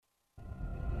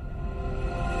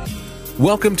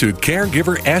Welcome to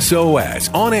Caregiver SOS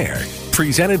On Air,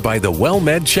 presented by the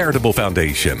WellMed Charitable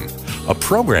Foundation, a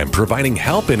program providing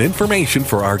help and information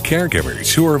for our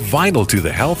caregivers who are vital to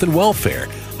the health and welfare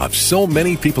of so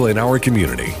many people in our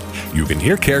community. You can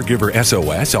hear Caregiver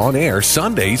SOS On Air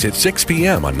Sundays at 6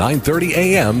 p.m. on 9:30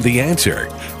 a.m. The Answer.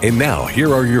 And now,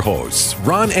 here are your hosts,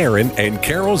 Ron Aaron and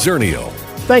Carol Zernial.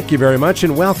 Thank you very much,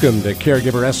 and welcome to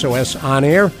Caregiver SOS On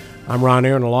Air. I'm Ron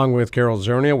Aaron, along with Carol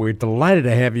Zernial. We're delighted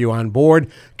to have you on board.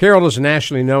 Carol is a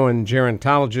nationally known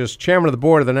gerontologist, chairman of the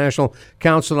board of the National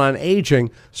Council on Aging,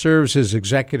 serves as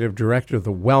executive director of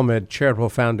the WellMed Charitable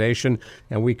Foundation,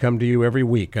 and we come to you every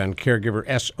week on Caregiver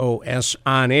SOS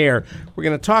On Air. We're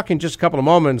going to talk in just a couple of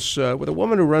moments with a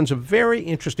woman who runs a very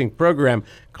interesting program,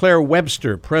 Claire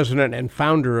Webster, president and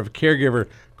founder of Caregiver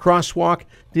Crosswalk,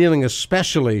 dealing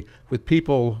especially with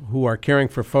people who are caring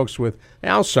for folks with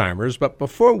Alzheimer's. But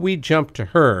before we jump to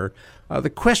her, the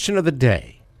question of the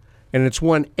day, and it's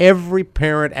one every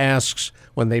parent asks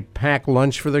when they pack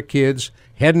lunch for their kids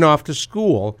heading off to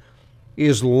school,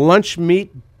 is lunch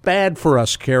meat bad for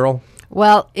us, Carol?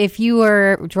 Well, if you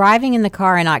were driving in the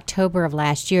car in October of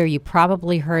last year, you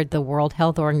probably heard the World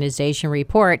Health Organization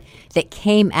report that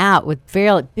came out with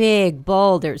very big,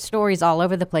 bold stories all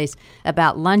over the place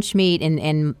about lunch meat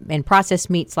and processed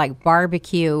meats like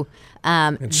barbecue.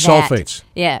 And sulfates.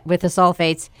 Yeah, with the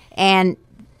sulfates. And,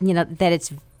 you know,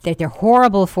 that they're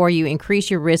horrible for you,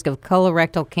 increase your risk of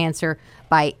colorectal cancer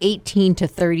by 18 to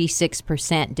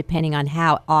 36%, depending on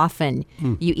how often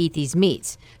you eat these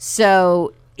meats.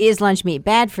 So is lunch meat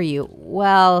bad for you?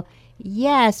 Well,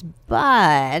 yes,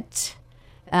 but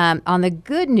on the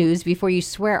good news, before you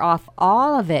swear off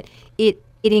all of it, it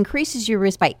increases your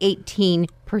risk by 18%.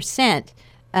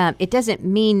 It doesn't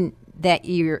mean that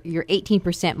you're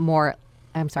 18% more.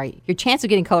 I'm sorry, your chance of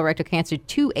getting colorectal cancer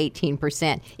to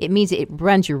 18%. It means it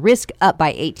runs your risk up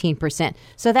by 18%.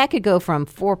 So that could go from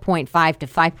 4.5 to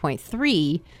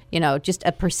 5.3, just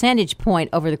a percentage point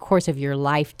over the course of your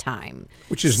lifetime.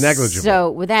 Which is negligible.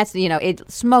 So that's,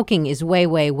 smoking is way,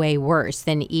 way, way worse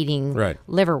than eating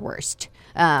liverwurst.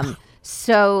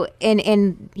 So,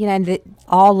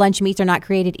 all lunch meats are not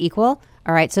created equal.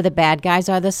 All right, so the bad guys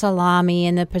are the salami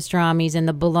and the pastrami's and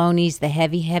the bolognas, the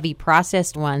heavy, heavy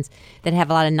processed ones that have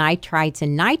a lot of nitrites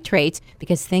and nitrates,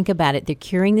 because think about it, they're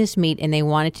curing this meat and they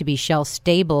want it to be shelf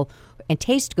stable and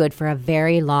taste good for a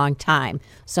very long time.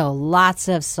 So lots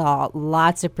of salt,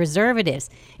 lots of preservatives,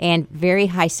 and very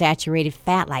high saturated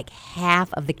fat, like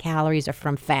half of the calories are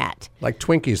from fat. Like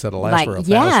Twinkies that'll last for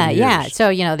 1,000 years. Yeah, so,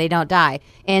 they don't die.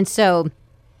 And so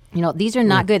these are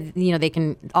not good. They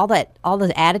can all the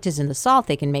additives in the salt.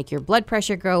 They can make your blood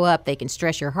pressure go up. They can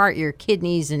stress your heart, your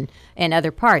kidneys, and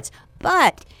other parts.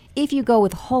 But if you go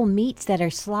with whole meats that are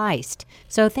sliced,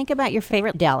 so think about your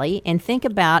favorite deli and think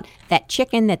about that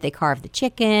chicken that they carve the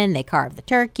chicken, they carve the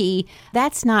turkey.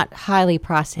 That's not highly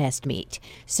processed meat,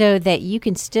 so that you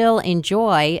can still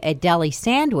enjoy a deli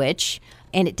sandwich.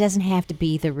 And it doesn't have to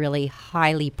be the really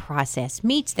highly processed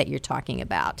meats that you're talking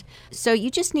about. So you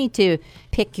just need to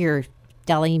pick your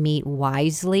deli meat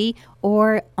wisely,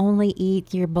 or only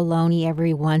eat your bologna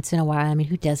every once in a while. I mean,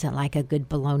 who doesn't like a good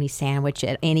bologna sandwich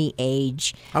at any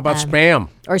age? How about Spam?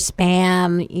 Or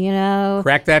Spam,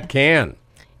 Crack that can.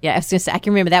 Yeah, I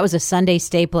can remember that was a Sunday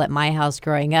staple at my house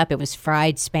growing up. It was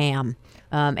fried Spam.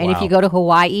 And if you go to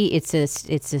Hawaii, it's a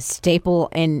staple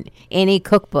in any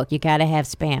cookbook. You got to have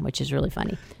Spam, which is really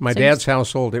funny. My dad's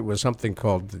household, it was something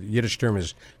called, the Yiddish term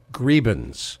is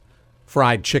griebens,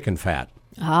 fried chicken fat.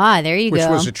 Ah, there you go. Which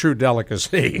was a true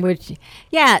delicacy.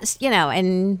 Yes,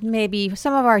 and maybe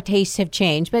some of our tastes have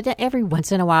changed, but every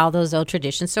once in a while, those old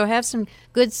traditions. So have some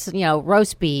good,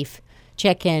 roast beef,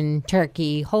 chicken,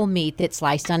 turkey, whole meat that's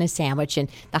sliced on a sandwich, and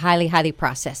the highly, highly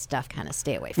processed stuff kind of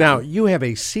stay away from. Now, you have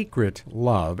a secret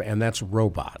love, and that's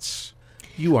robots.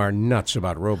 You are nuts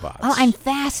about robots. Oh, I'm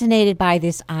fascinated by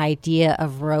this idea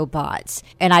of robots.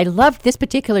 And I loved this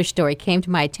particular story came to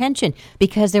my attention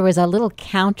because there was a little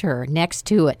counter next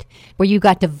to it where you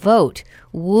got to vote.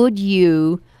 Would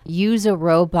you use a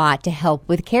robot to help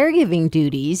with caregiving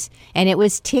duties? And it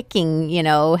was ticking,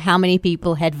 how many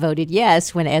people had voted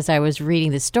yes as I was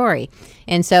reading the story.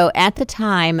 And so at the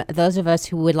time, those of us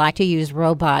who would like to use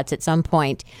robots at some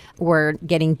point were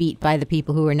getting beat by the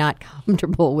people who were not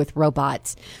comfortable with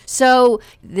robots. So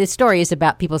the story is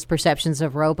about people's perceptions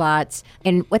of robots.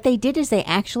 And what they did is they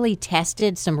actually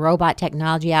tested some robot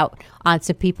technology out on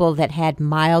some people that had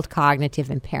mild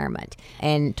cognitive impairment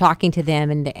and talking to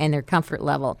them and their comfort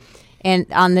level. And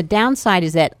on the downside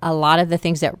is that a lot of the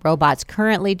things that robots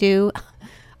currently do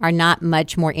are not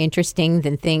much more interesting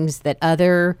than things that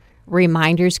other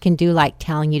reminders can do, like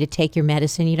telling you to take your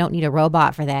medicine. You don't need a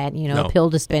robot for that. No. A pill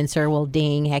dispenser will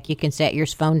ding. Heck, you can set your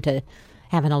phone to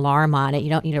have an alarm on it. You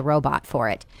don't need a robot for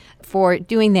it. For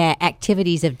doing the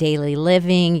activities of daily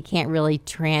living, you can't really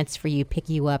transfer you, pick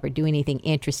you up, or do anything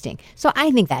interesting. So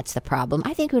I think that's the problem.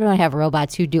 I think we don't have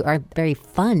robots who are very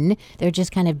fun. They're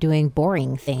just kind of doing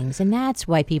boring things, and that's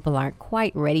why people aren't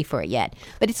quite ready for it yet.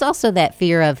 But it's also that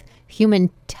fear of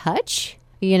human touch,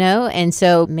 and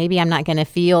so maybe I'm not going to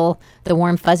feel the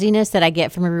warm fuzziness that I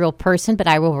get from a real person, but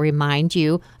I will remind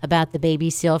you about the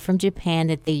baby seal from Japan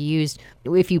that they used.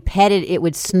 If you pet it, it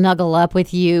would snuggle up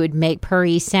with you, it would make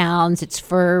purry sounds, its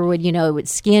fur would,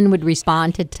 its skin would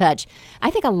respond to touch. I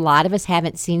think a lot of us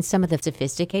haven't seen some of the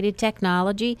sophisticated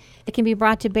technology that can be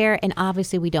brought to bear, and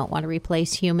obviously we don't want to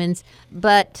replace humans,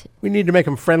 but we need to make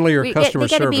them friendlier, customer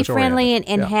service They got to be friendly and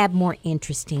yeah. have more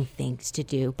interesting things to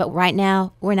do. But right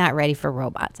now, we're not ready for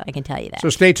robots, I can tell you that.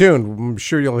 So stay tuned. I'm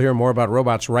sure you'll hear more about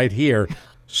robots right here.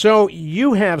 So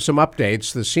you have some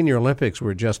updates. The Senior Olympics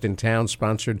were just in town,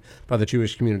 sponsored by the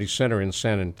Jewish Community Center in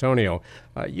San Antonio.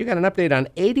 You got an update on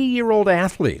 80-year-old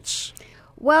athletes.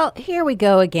 Well, here we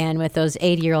go again with those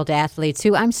 80-year-old athletes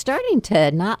who I'm starting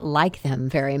to not like them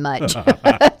very much,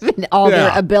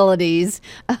 their abilities,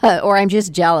 or I'm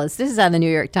just jealous. This is on the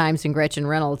New York Times and Gretchen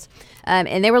Reynolds.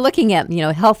 And they were looking at,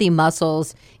 healthy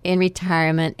muscles in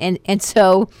retirement. And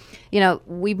so,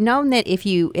 we've known that if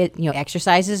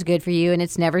exercise is good for you and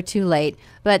it's never too late.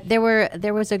 But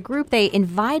there was a group, they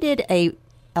invited a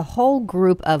whole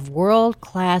group of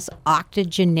world-class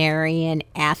octogenarian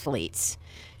athletes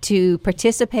to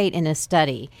participate in a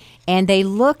study, and they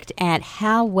looked at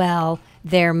how well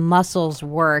their muscles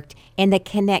worked and the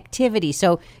connectivity.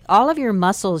 So all of your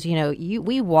muscles,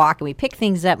 we walk and we pick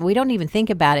things up and we don't even think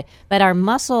about it, but our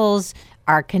muscles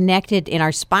are connected in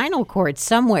our spinal cord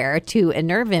somewhere to a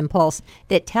nerve impulse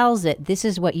that tells it this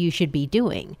is what you should be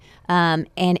doing.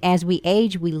 And as we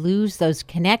age, we lose those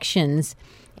connections.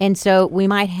 And so we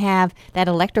might have that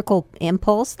electrical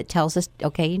impulse that tells us,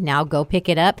 okay, now go pick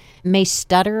it up. It may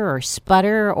stutter or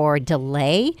sputter or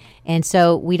delay. And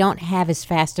so we don't have as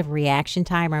fast of reaction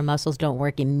time. Our muscles don't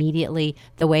work immediately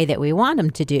the way that we want them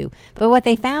to do. But what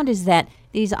they found is that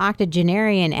these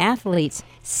octogenarian athletes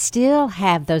still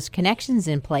have those connections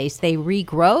in place. They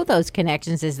regrow those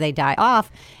connections as they die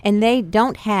off, and they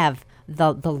don't have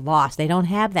the loss. They don't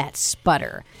have that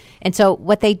sputter. And so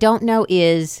what they don't know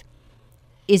is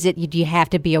do you have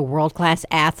to be a world-class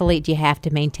athlete? Do you have to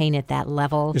maintain at that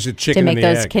level to make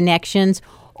those connections?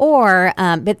 Or,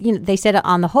 but they said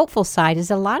on the hopeful side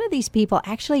is a lot of these people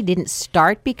actually didn't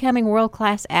start becoming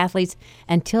world-class athletes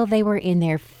until they were in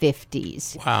their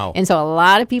 50s. Wow. And so a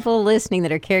lot of people listening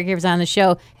that are caregivers on the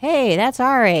show, hey, that's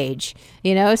our age.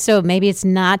 So maybe it's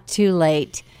not too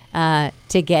late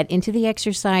to get into the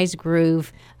exercise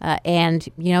groove. And,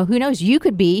 who knows? You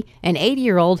could be an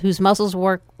 80-year-old whose muscles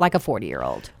work like a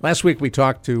 40-year-old. Last week we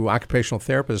talked to occupational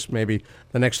therapists. Maybe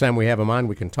the next time we have them on,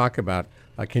 we can talk about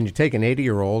can you take an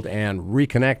 80-year-old and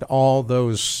reconnect all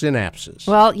those synapses?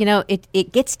 Well,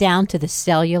 it gets down to the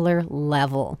cellular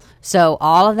level. So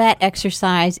all of that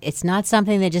exercise, it's not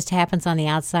something that just happens on the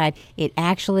outside. It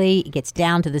actually gets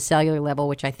down to the cellular level,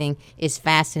 which I think is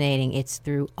fascinating. It's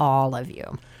through all of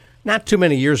you. Not too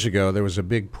many years ago, there was a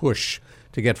big push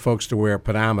to get folks to wear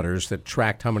pedometers that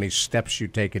tracked how many steps you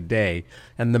take a day.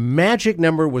 And the magic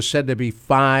number was said to be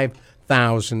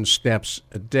 5,000 steps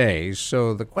a day.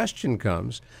 So the question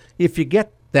comes, if you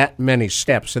get that many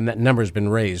steps, and that number's been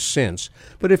raised since,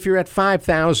 but if you're at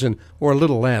 5,000 or a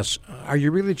little less, are you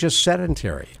really just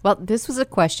sedentary? Well, this was a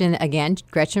question, again,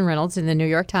 Gretchen Reynolds in the New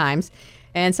York Times.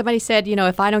 And somebody said,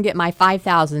 if I don't get my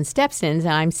 5,000 steps in,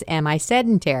 am I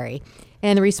sedentary?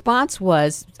 And the response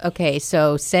was, okay,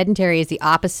 so sedentary is the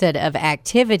opposite of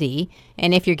activity.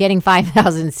 And if you're getting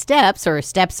 5,000 steps or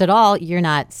steps at all, you're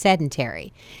not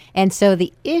sedentary. And so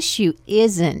the issue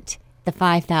isn't the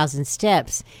 5,000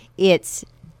 steps. It's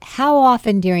how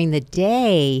often during the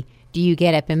day do you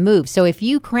get up and move? So if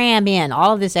you cram in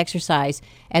all of this exercise,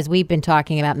 as we've been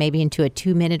talking about, maybe into a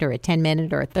 2-minute or a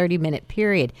 10-minute or a 30-minute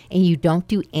period, and you don't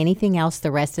do anything else the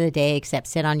rest of the day except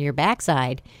sit on your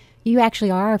backside, you actually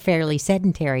are fairly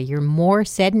sedentary. You're more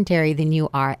sedentary than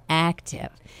you are active.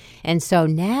 And so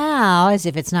now, as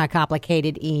if it's not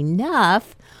complicated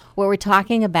enough, what we're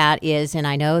talking about is, and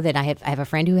I know that I have a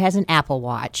friend who has an Apple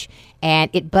Watch,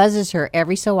 and it buzzes her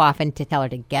every so often to tell her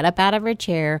to get up out of her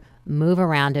chair, move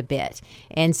around a bit.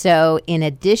 And so in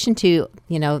addition to,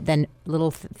 the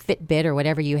little Fitbit or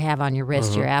whatever you have on your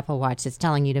wrist, your Apple Watch that's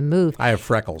telling you to move. I have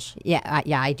freckles. Yeah,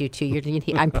 I do too.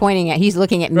 I'm pointing at, he's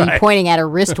looking at me pointing at a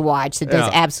wristwatch that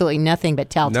does absolutely nothing but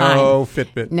tell time. No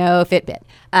Fitbit. No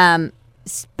Fitbit.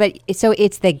 But so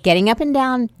it's the getting up and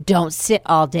down, don't sit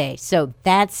all day. So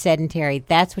that's sedentary.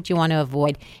 That's what you want to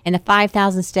avoid. And the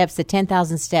 5,000 steps, the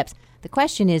 10,000 steps. The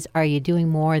question is, are you doing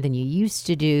more than you used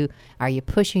to do? Are you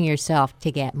pushing yourself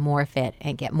to get more fit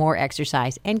and get more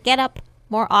exercise and get up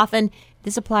more often?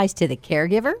 This applies to the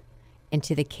caregiver and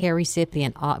to the care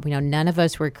recipient. None of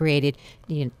us were created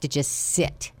to just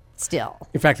sit still.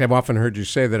 In fact, I've often heard you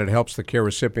say that it helps the care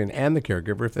recipient and the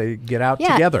caregiver if they get out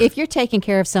together. If you're taking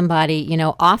care of somebody,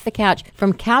 off the couch,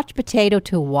 from couch potato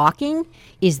to walking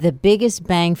is the biggest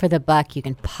bang for the buck you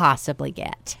can possibly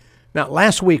get. Now,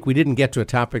 last week we didn't get to a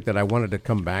topic that I wanted to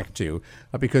come back to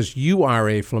because you are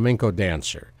a flamenco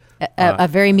dancer. A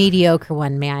very mediocre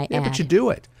one, may I add. Yeah, but you do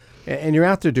it. And you're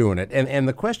out there doing it. And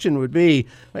the question would be,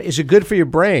 is it good for your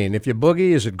brain? If you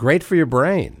boogie, is it great for your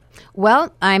brain?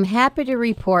 Well, I'm happy to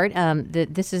report that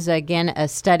this is, again, a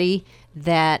study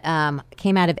that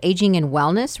came out of Aging and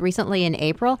Wellness recently in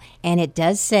April. And it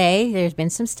does say there's been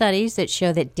some studies that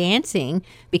show that dancing,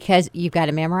 because you've got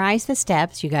to memorize the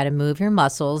steps, you've got to move your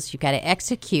muscles, you've got to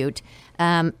execute,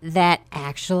 that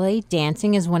actually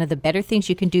dancing is one of the better things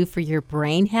you can do for your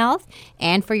brain health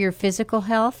and for your physical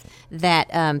health.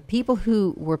 That people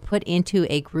who were put into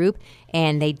a group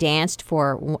and they danced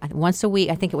for once a week,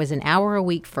 I think it was an hour a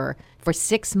week for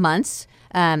 6 months.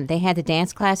 They had the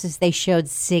dance classes. They showed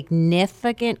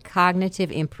significant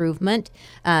cognitive improvement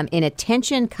in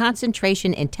attention,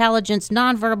 concentration, intelligence,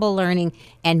 nonverbal learning,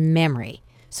 and memory.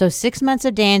 So 6 months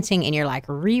of dancing and you're like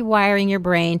rewiring your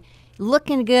brain,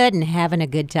 looking good and having a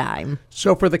good time.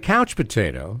 So for the couch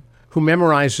potato who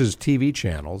memorizes TV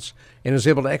channels and is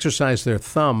able to exercise their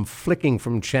thumb flicking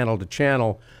from channel to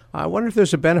channel, I wonder if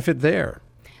there's a benefit there.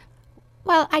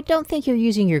 Well, I don't think you're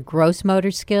using your gross motor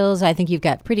skills. I think you've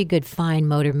got pretty good fine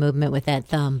motor movement with that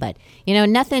thumb. But,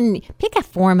 nothing, pick a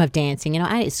form of dancing.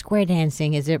 Is square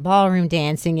dancing? Is it ballroom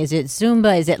dancing? Is it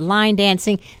Zumba? Is it line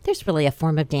dancing? There's really a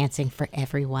form of dancing for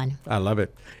everyone. I love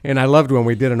it. And I loved when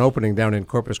we did an opening down in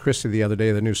Corpus Christi the other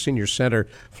day, the new senior center.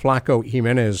 Flaco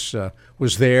Jimenez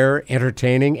was there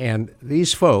entertaining. And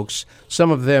these folks, some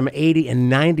of them 80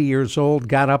 and 90 years old,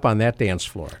 got up on that dance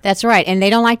floor. That's right. And they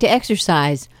don't like to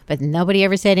exercise, but nobody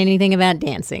ever said anything about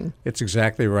dancing. It's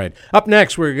exactly right. Up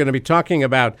next, we're going to be talking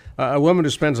about a woman who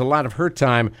spends a lot of her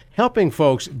time helping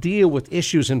folks deal with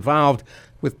issues involved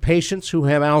with patients who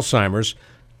have Alzheimer's.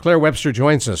 Claire Webster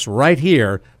joins us right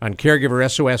here on Caregiver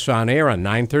SOS On Air on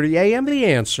 9:30 a.m. The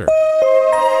Answer.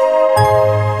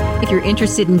 If you're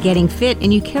interested in getting fit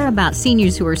and you care about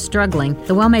seniors who are struggling,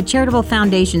 the WellMed Charitable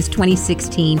Foundation's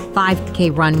 2016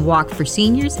 5K Run Walk for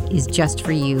Seniors is just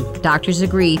for you. Doctors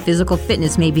agree physical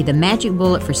fitness may be the magic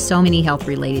bullet for so many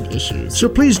health-related issues. So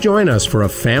please join us for a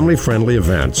family-friendly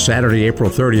event Saturday, April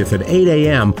 30th at 8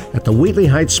 a.m. at the Wheatley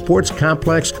Heights Sports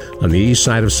Complex on the east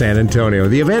side of San Antonio.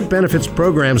 The event benefits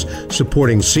programs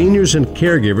supporting seniors and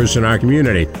caregivers in our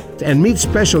community. And meet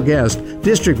special guest,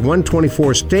 District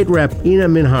 124 State Rep Ina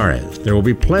Minjares. There will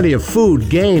be plenty of food,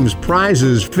 games,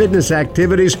 prizes, fitness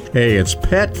activities. Hey, it's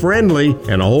pet friendly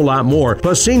and a whole lot more.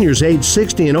 Plus, seniors age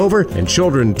 60 and over and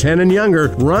children 10 and younger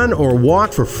run or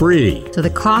walk for free. So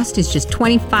the cost is just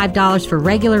 $25 for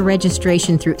regular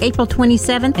registration through April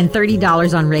 27th and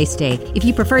 $30 on race day. If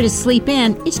you prefer to sleep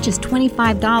in, it's just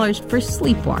 $25 for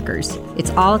sleepwalkers.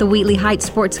 It's all at the Wheatley Heights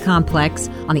Sports Complex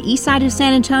on the east side of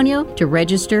San Antonio. To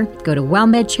register, go to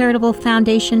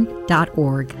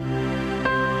wellmedcharitablefoundation.org.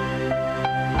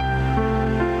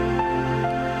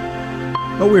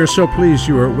 Oh, we are so pleased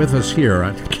you are with us here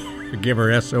on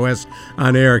Caregiver SOS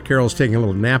On Air. Carol's taking a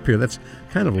little nap here. That's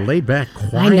kind of laid back,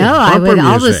 quiet. I know.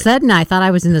 All of a sudden, I thought I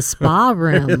was in the spa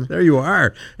room. There you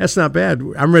are. That's not bad.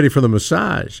 I'm ready for the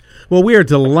massage. Well, we are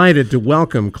delighted to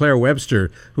welcome Claire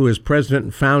Webster, who is president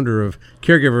and founder of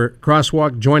Caregiver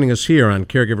Crosswalk, joining us here on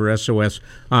Caregiver SOS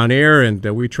On Air. And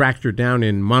we tracked her down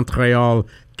in Montreal,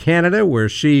 Canada, where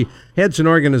she heads an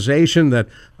organization that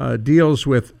deals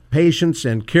with patients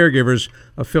and caregivers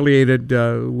affiliated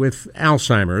with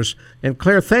Alzheimer's. And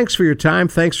Claire, thanks for your time.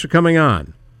 Thanks for coming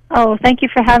on. Oh, thank you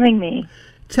for having me.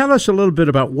 Tell us a little bit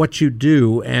about what you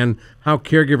do and how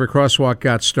Caregiver Crosswalk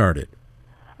got started.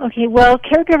 Okay, well,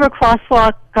 Caregiver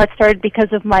Crosswalk got started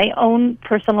because of my own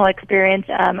personal experience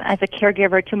as a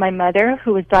caregiver to my mother,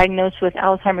 who was diagnosed with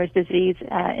Alzheimer's disease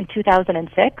in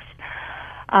 2006.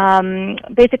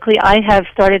 Basically, I have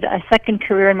started a second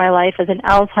career in my life as an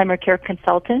Alzheimer care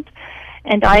consultant,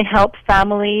 and I help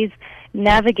families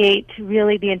navigate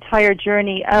really the entire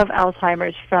journey of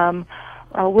Alzheimer's, from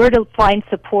where to find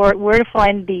support, where to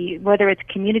find whether it's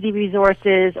community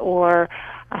resources or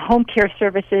home care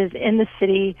services in the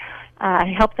city,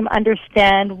 I help them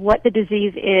understand what the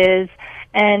disease is,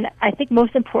 and I think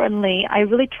most importantly, I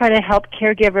really try to help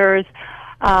caregivers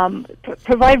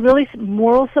provide really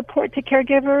moral support to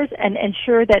caregivers and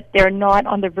ensure that they're not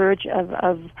on the verge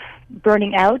of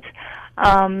burning out.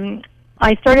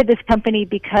 I started this company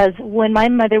because when my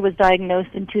mother was diagnosed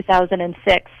in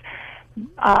 2006,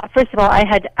 first of all, I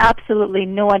had absolutely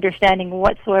no understanding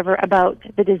whatsoever about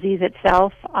the disease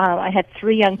itself. I had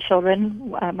 3 young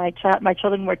children. My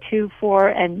children were 2, 4,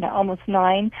 and almost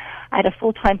 9. I had a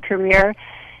full-time career,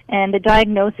 and the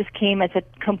diagnosis came as a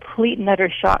complete and utter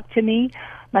shock to me.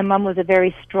 My mom was a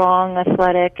very strong,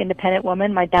 athletic, independent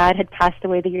woman. My dad had passed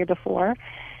away the year before.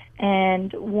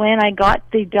 And when I got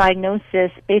the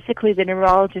diagnosis, basically the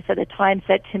neurologist at the time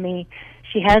said to me,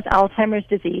 she has Alzheimer's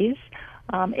disease.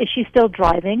 Is she still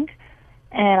driving?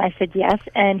 And I said yes.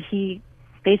 And he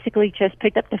basically just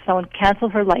picked up the phone,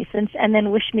 canceled her license, and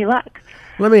then wished me luck.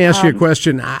 Let me ask you a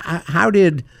question. How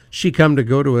did she come to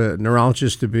go to a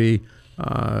neurologist to be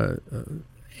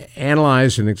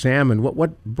analyzed and examined?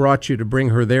 What brought you to bring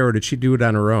her there, or did she do it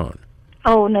on her own?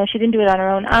 Oh, no, she didn't do it on her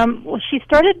own. Well, she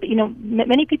started,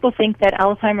 many people think that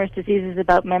Alzheimer's disease is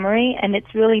about memory, and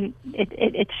it's really,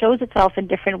 it shows itself in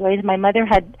different ways. My mother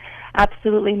had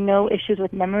absolutely no issues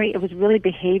with memory. It was really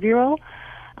behavioral.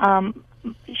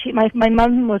 My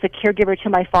mom was a caregiver to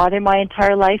my father my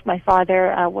entire life. My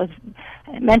father was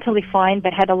mentally fine,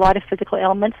 but had a lot of physical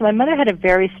ailments. So my mother had a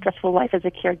very stressful life as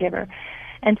a caregiver.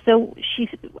 And so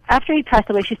after he passed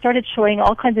away, she started showing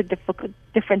all kinds of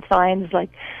different signs, like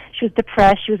she was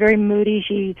depressed, she was very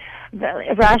moody,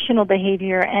 irrational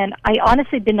behavior, and I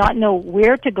honestly did not know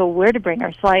where to bring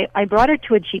her. So I brought her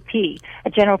to a GP,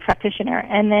 a general practitioner,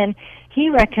 and then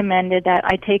he recommended that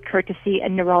I take her to see a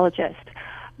neurologist,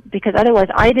 because otherwise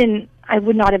I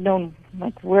would not have known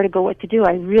where to go, what to do.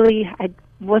 I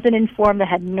wasn't informed, I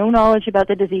had no knowledge about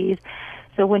the disease.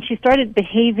 So when she started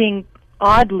behaving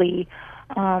oddly,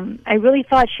 I really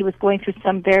thought she was going through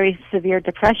some very severe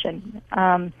depression.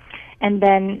 And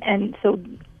so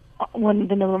when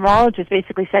the neurologist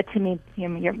basically said to me,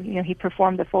 he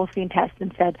performed the Folstein test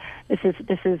and said, this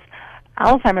is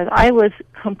Alzheimer's, I was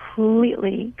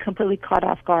completely caught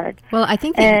off guard. Well, I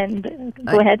think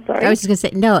go ahead, sorry. I was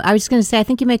just going to say, I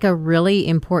think you make a really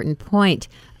important point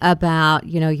about,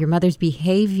 your mother's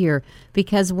behavior,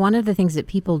 because one of the things that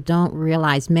people don't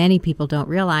realize, many people don't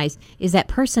realize, is that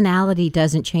personality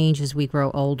doesn't change as we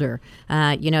grow older.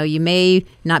 You may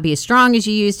not be as strong as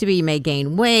you used to be, you may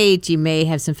gain weight, you may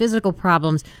have some physical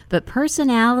problems, but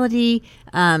personality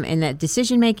and that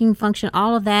decision-making function,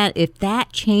 all of that, if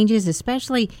that changes,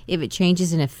 especially if it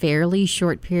changes in a fairly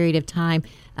short period of time,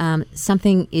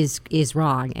 something is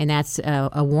wrong, and that's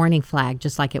a warning flag,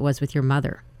 just like it was with your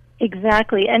mother.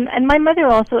 Exactly. And my mother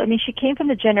also, she came from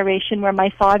the generation where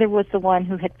my father was the one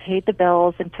who had paid the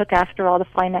bills and took after all the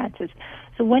finances.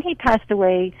 So when he passed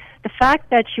away, the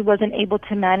fact that she wasn't able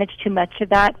to manage too much of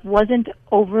that wasn't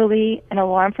overly an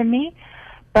alarm for me.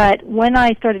 But when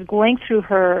I started going through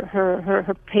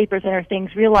her papers and her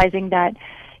things, realizing that,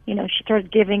 she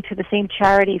started giving to the same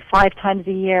charity 5 times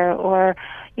a year, or,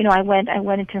 I went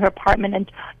into her apartment,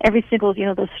 and every single,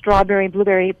 those strawberry,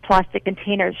 blueberry plastic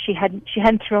containers, she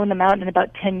hadn't thrown them out in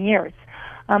about 10 years.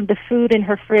 The food in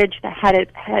her fridge that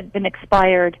had been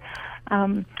expired,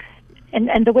 and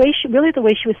the way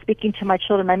she was speaking to my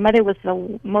children. My mother was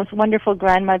the most wonderful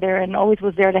grandmother and always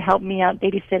was there to help me out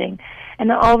babysitting. And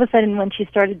then all of a sudden, when she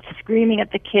started screaming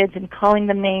at the kids and calling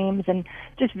them names and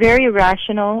just very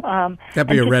irrational, that'd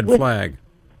be a red flag.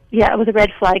 Yeah, it was a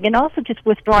red flag. And also just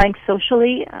withdrawing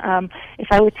socially. If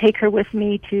I would take her with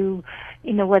me to,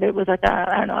 whether it was like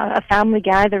a family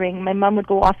gathering, my mom would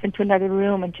go off into another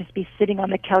room and just be sitting on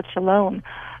the couch alone.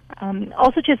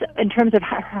 Also just in terms of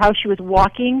how she was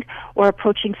walking or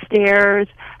approaching stairs,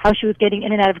 how she was getting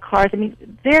in and out of cars.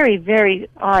 Very, very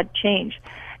odd change.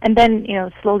 And then,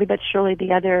 slowly but surely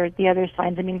the other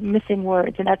signs, missing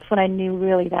words. And that's when I knew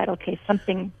really that, okay,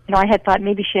 something, I had thought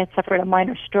maybe she had suffered a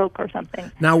minor stroke or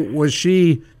something. Now, was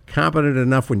she competent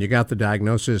enough when you got the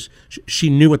diagnosis?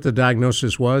 She knew what the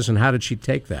diagnosis was, and how did she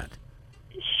take that?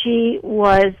 She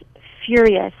was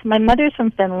furious. My mother's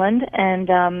from Finland, and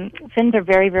Finns are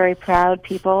very, very proud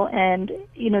people. And,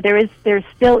 there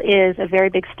still is a very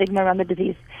big stigma around the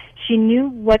disease. She knew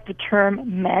what the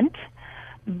term meant,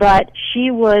 but she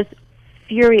was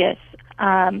furious.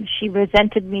 She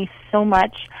resented me so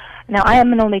much. Now, I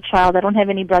am an only child. I don't have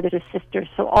any brothers or sisters,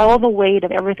 so all the weight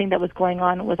of everything that was going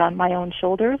on was on my own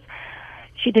shoulders.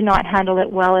 She did not handle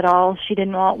it well at all. She did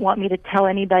not want me to tell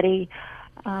anybody.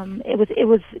 It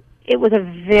was a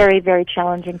very, very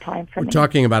challenging time for me. We're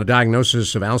talking about a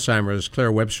diagnosis of Alzheimer's.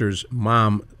 Claire Webster's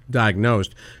mom,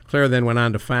 diagnosed. Claire then went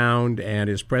on to found and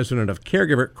is president of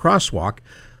Caregiver Crosswalk.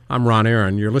 I'm Ron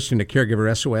Aaron. You're listening to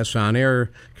Caregiver SOS on air.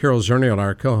 Carol Zernial,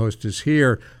 our co-host, is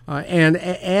here. And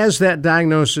as that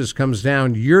diagnosis comes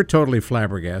down, you're totally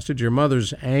flabbergasted. Your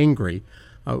mother's angry.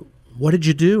 What did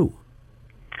you do?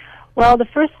 Well, the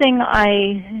first thing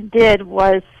I did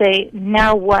was say,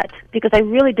 now what? Because I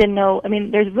really didn't know. I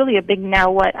mean, there's really a big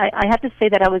now what. I have to say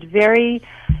that I was very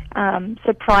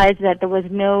surprised that there was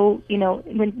no,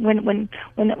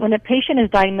 when a patient is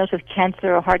diagnosed with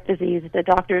cancer or heart disease, the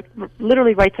doctor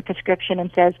literally writes a prescription and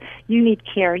says, you need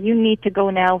care, you need to go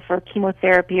now for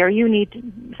chemotherapy, or you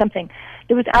need something.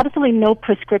 There was absolutely no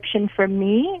prescription for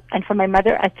me and for my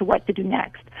mother as to what to do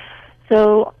next.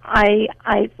 So my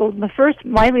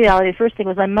reality, the first thing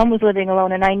was my mom was living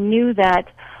alone, and I knew that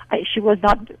she would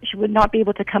not be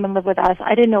able to come and live with us.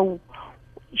 I didn't know.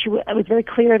 It was very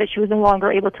clear that she was no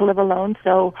longer able to live alone.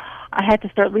 So I had to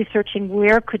start researching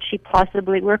where could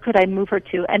I move her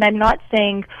to? And I'm not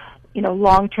saying,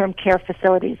 long-term care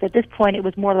facilities. At this point, it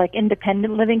was more like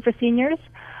independent living for seniors.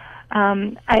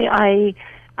 I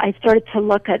started to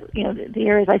look at the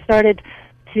areas. I started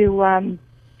to.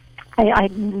 I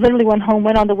literally went home,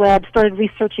 went on the web, started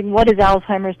researching what is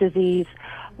Alzheimer's disease,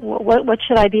 what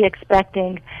should I be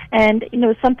expecting, and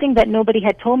something that nobody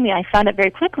had told me. I found it very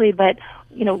quickly, but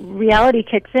reality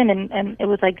kicks in, and it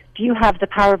was like, do you have the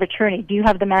power of attorney? Do you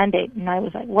have the mandate? And I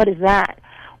was like, what is that?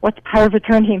 What's power of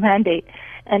attorney mandate?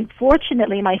 And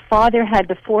fortunately, my father had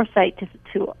the foresight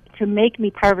to make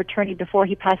me power of attorney before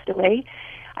he passed away.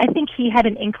 I think he had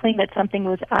an inkling that something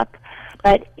was up,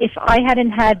 but if I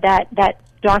hadn't had that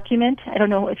document, I don't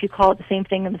know if you call it the same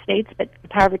thing in the States, but the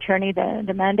power of attorney,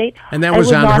 the mandate. And that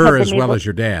was on her as well as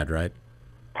your dad, right?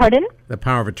 Pardon? The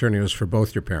power of attorney was for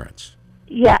both your parents.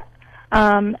 Yeah.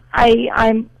 I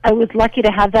was lucky to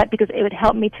have that because it would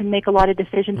help me to make a lot of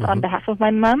decisions on behalf of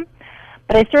my mom.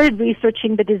 But I started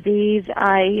researching the disease.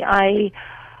 I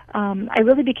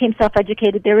really became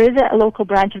self-educated. There is a local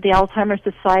branch of the Alzheimer's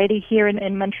Society here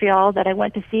in Montreal that I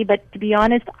went to see, but to be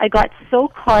honest, I got so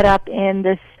caught up in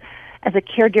this as a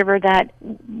caregiver that,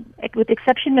 with the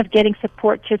exception of getting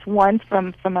support just once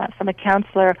from a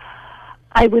counselor,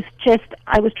 I was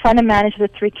trying to manage the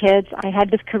 3 kids. I had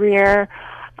this career,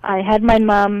 I had my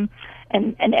mom,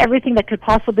 and everything that could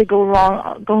possibly go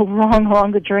wrong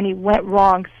along the journey went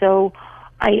wrong. So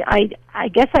I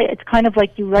guess it's kind of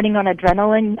like you running on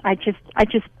adrenaline. I just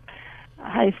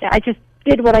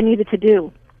did what I needed to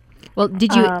do. Well,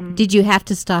 did you have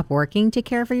to stop working to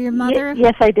care for your mother?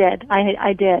 Yes, I did.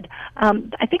 I did.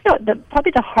 I think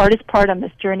probably the hardest part on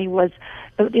this journey was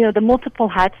the multiple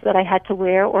hats that I had to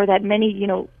wear, or that many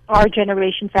our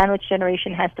generation, sandwich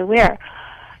generation, has to wear.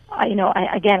 I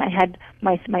had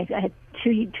I had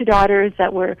two daughters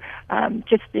that were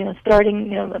just starting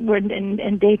were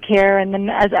in daycare, and then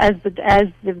as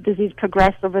the disease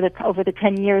progressed over the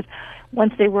 10 years,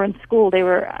 once they were in school,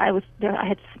 I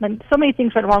had so many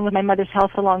things went wrong with my mother's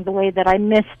health along the way that I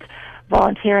missed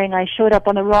volunteering. I showed up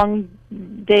on the wrong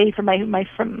day for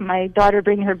my daughter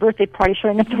bringing her birthday party,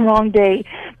 showing up the wrong day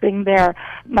being there.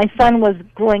 My son was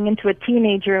growing into a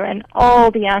teenager, and all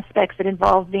the aspects that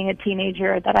involved being a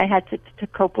teenager that I had to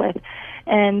cope with.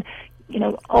 And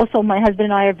also my husband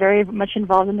and I are very much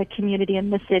involved in the community in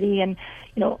the city, and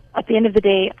at the end of the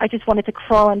day, I just wanted to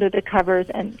crawl under the covers,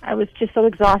 and I was just so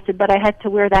exhausted, but I had to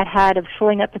wear that hat of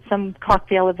showing up at some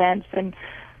cocktail events and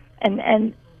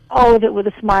all of it with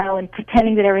a smile and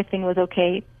pretending that everything was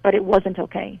okay, but it wasn't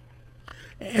okay.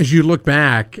 As you look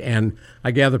back, and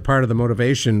I gather part of the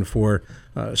motivation for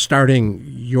starting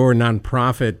your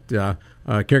nonprofit,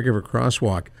 Caregiver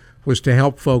Crosswalk, was to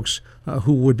help folks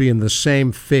who would be in the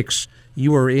same fix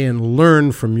you were in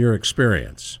learn from your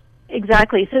experience.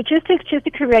 Exactly. So just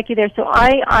to correct you there, so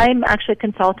I'm actually a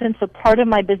consultant, so part of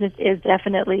my business is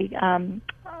definitely,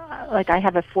 I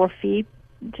have a fee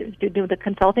to do the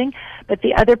consulting, but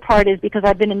the other part is because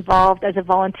I've been involved as a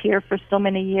volunteer for so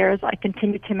many years, I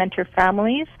continue to mentor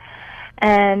families,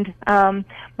 and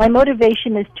my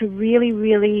motivation is to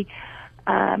really,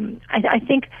 I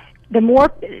think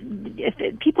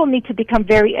if people need to become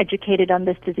very educated on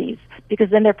this disease, because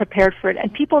then they're prepared for it,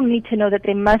 and people need to know that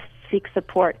they must seek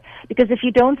support, because if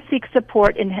you don't seek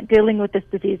support in dealing with this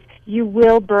disease, you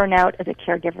will burn out as a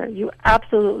caregiver. You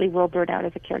absolutely will burn out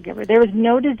as a caregiver. There is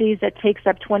no disease that takes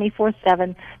up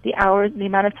 24/7 the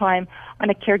amount of time on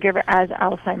a caregiver as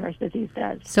Alzheimer's disease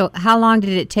does. So how long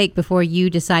did it take before you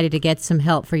decided to get some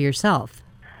help for yourself?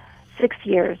 6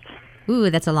 years. Ooh,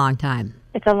 that's a long time.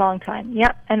 It's a long time.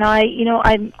 Yeah, and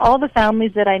I'm all the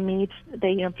families that I meet,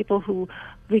 people who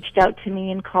reached out to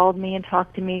me and called me and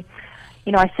talked to me,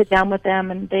 I sit down with them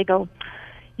and they go,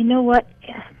 you know what,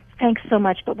 thanks so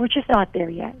much, but we're just not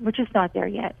there yet. We're just not there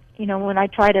yet. When I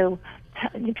try to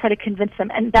convince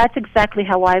them, and that's exactly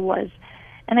how I was.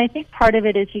 And I think part of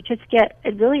it is you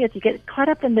get caught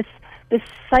up in this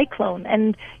cyclone,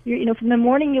 and from the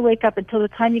morning you wake up until the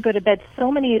time you go to bed,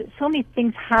 so many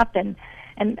things happen.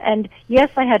 And yes,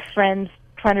 I had friends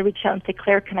trying to reach out and say,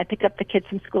 Claire, can I pick up the kids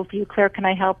from school for you? Claire, can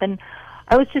I help? And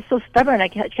I was just so stubborn. I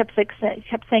kept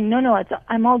saying, no,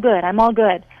 I'm all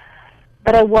good.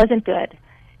 But I wasn't good.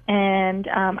 And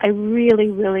I really,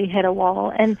 really hit a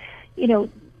wall. And,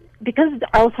 because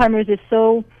Alzheimer's is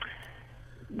so,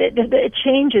 it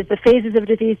changes, the phases of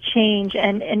disease change,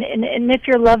 and if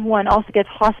your loved one also gets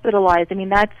hospitalized,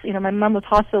 that's, my mom was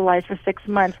hospitalized for 6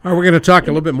 months. All right, we're going to talk a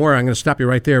little bit more. I'm going to stop you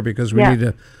right there because we need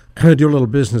to do a little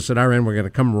business at our end. We're going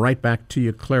to come right back to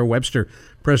you, Claire Webster,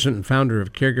 president and founder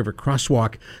of Caregiver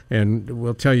Crosswalk, and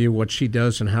we'll tell you what she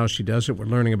does and how she does it. We're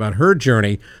learning about her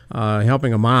journey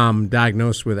helping a mom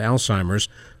diagnosed with Alzheimer's.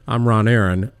 I'm Ron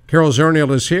Aaron. Carol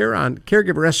Zernial is here on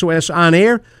Caregiver SOS On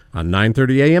Air on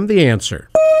 9:30 a.m. The Answer.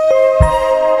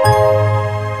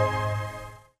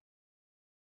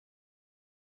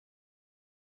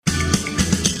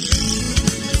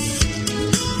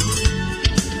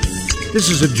 This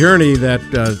is a journey that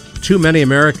too many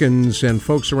Americans and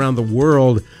folks around the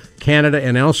world, Canada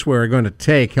and elsewhere, are going to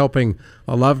take, helping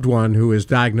a loved one who is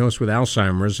diagnosed with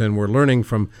Alzheimer's. And we're learning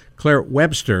from Claire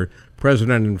Webster,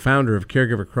 president and founder of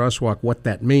Caregiver Crosswalk, what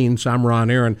that means. I'm Ron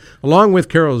Aaron, along with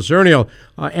Carol Zernial.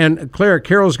 And Claire,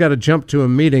 Carol's got to jump to a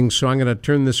meeting, so I'm going to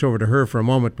turn this over to her for a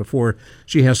moment before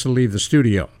she has to leave the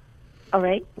studio. All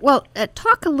right. Well,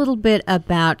 talk a little bit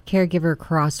about Caregiver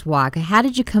Crosswalk. How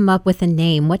did you come up with a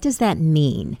name? What does that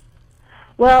mean?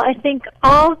 Well, I think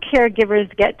all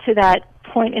caregivers get to that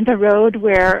point in the road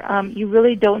where you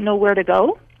really don't know where to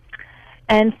go.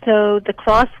 And so the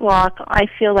crosswalk, I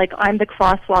feel like I'm the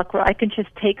crosswalk where I can just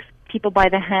take people by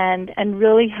the hand and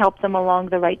really help them along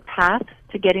the right path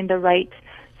to getting the right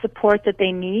support that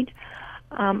they need.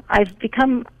 I've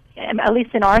become, at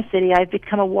least in our city, I've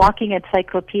become a walking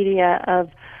encyclopedia of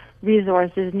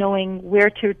resources, knowing where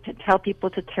to tell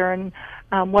people to turn,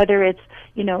 whether it's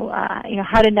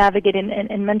how to navigate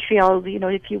in Montreal.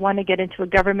 If you want to get into a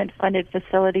government-funded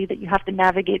facility, that you have to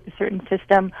navigate a certain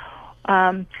system.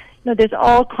 There's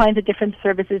all kinds of different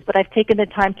services, but I've taken the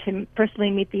time to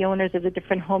personally meet the owners of the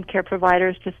different home care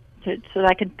providers so that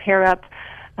I can pair up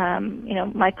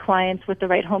my clients with the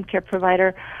right home care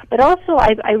provider. But also,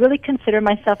 I really consider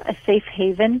myself a safe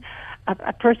haven,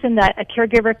 a person that a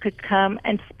caregiver could come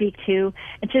and speak to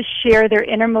and just share their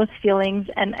innermost feelings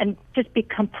and just be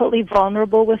completely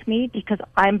vulnerable with me because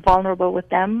I'm vulnerable with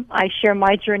them. I share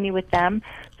my journey with them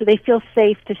so they feel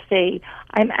safe to say,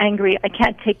 I'm angry, I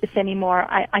can't take this anymore,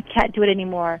 I can't do it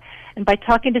anymore. And by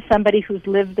talking to somebody who's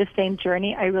lived the same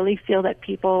journey, I really feel that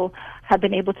people have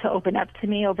been able to open up to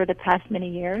me over the past many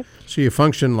years. So you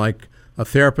function like a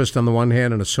therapist on the one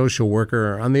hand and a social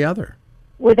worker on the other.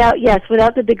 Without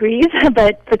the degrees,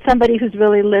 but somebody who's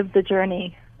really lived the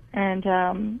journey. And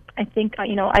I think,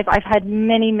 I've had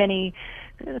many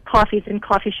coffees in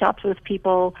coffee shops with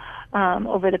people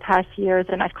over the past years,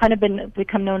 and I've kind of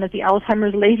become known as the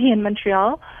Alzheimer's lady in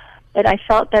Montreal. But I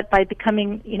felt that by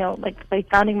becoming, by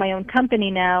founding my own company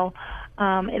now,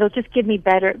 it'll just give me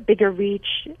bigger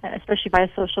reach, especially via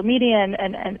social media,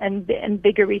 and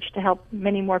bigger reach to help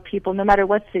many more people, no matter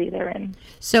what city they're in.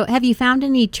 So have you found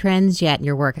any trends yet in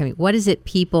your work? I mean, what is it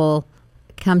people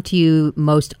come to you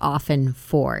most often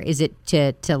for? Is it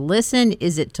to listen?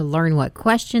 Is it to learn what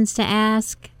questions to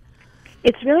ask?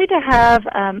 It's really to have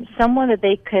someone that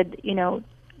they could,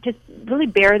 just really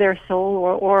bare their soul,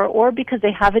 or because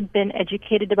they haven't been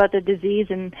educated about the disease.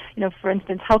 And for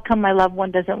instance, how come my loved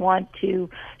one doesn't want to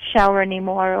shower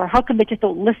anymore, or how come they just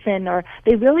don't listen? Or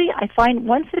I find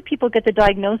once the people get the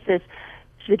diagnosis,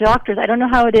 the doctors, I don't know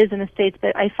how it is in the States,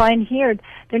 but I find here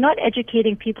they're not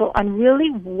educating people on really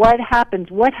what happens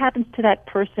to that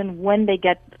person when they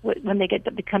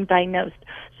become diagnosed.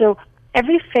 So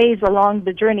every phase along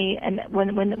the journey, and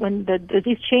when the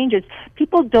disease changes,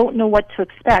 people don't know what to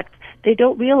expect. They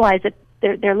don't realize that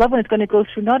their loved one is going to go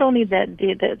through not only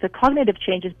the cognitive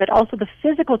changes, but also the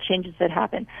physical changes that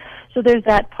happen. So there's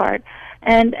that part,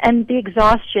 and the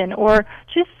exhaustion, or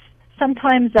just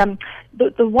sometimes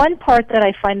the one part that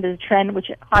I find is a trend, which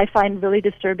I find really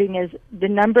disturbing, is the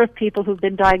number of people who've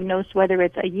been diagnosed, whether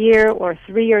it's a year or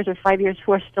 3 years or 5 years,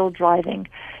 who are still driving.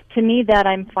 To me, that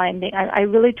I'm finding, I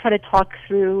really try to talk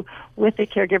through with the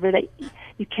caregiver that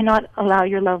you cannot allow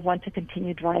your loved one to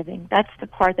continue driving. That's the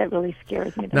part that really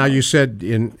scares me. Now, you said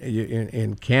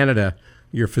in Canada,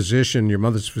 your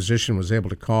mother's physician, was able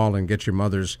to call and get your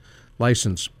mother's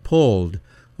license pulled.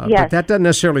 Yes. But that doesn't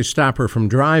necessarily stop her from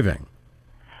driving.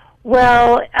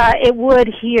 Well, it would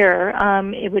here.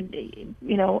 It would,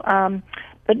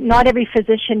 but not every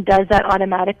physician does that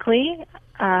automatically.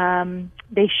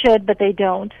 They should, but they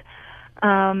don't.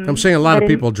 I'm saying a lot of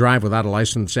people drive without a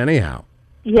license anyhow.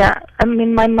 Yeah, I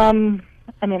mean, my mom.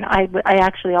 I mean, I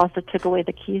actually also took away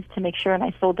the keys to make sure, and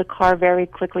I sold the car very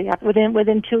quickly.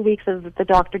 Within 2 weeks of the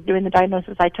doctor doing the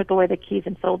diagnosis, I took away the keys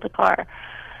and sold the car.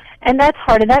 And that's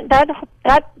hard, and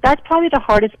that's probably the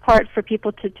hardest part for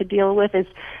people to deal with, is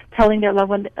telling their loved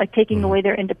one, taking away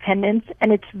their independence.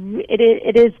 And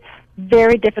it is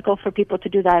very difficult for people to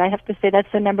do that. I have to say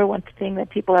that's the number one thing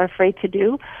that people are afraid to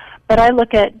do. But I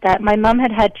look at that. My mom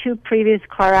had 2 previous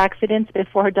car accidents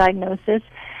before her diagnosis,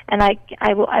 and I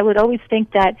would always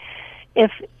think that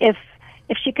if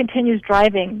she continues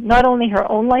driving, not only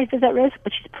her own life is at risk,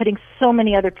 but she's putting so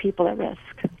many other people at risk.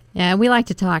 Yeah, we like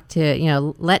to talk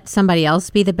to, let somebody else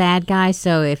be the bad guy.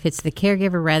 So if it's the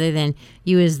caregiver rather than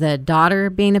you as the daughter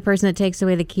being the person that takes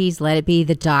away the keys, let it be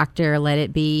the doctor, let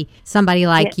it be somebody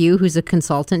like you who's a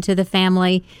consultant to the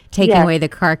family taking away the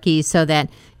car keys, so that,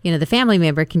 the family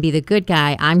member can be the good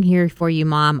guy. I'm here for you,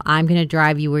 Mom. I'm going to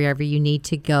drive you wherever you need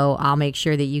to go. I'll make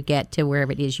sure that you get to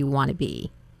wherever it is you want to be.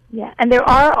 Yeah, and there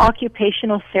are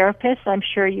occupational therapists, I'm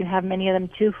sure you have many of them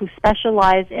too, who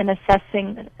specialize in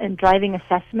assessing and driving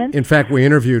assessments. In fact, we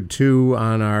interviewed 2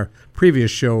 on our previous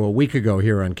show a week ago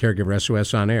here on Caregiver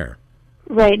SOS On Air.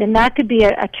 Right, and that could be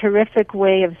a terrific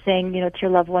way of saying, to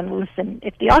your loved one, listen,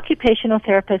 if the occupational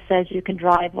therapist says you can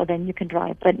drive, well, then you can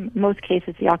drive. But in most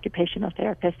cases, the occupational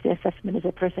therapist, the assessment is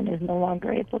a person is no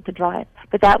longer able to drive.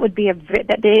 But that would be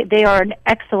they are an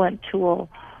excellent tool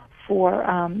for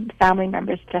family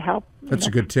members to help. That's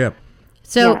a good tip.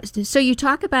 So you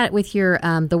talk about it with your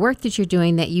the work that you're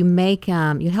doing, that you make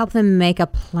you help them make a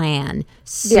plan.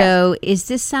 So is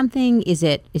this something? Is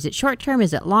it short term?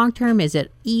 Is it long term? Is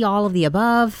it all of the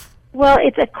above? Well,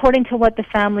 it's according to what the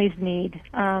families need.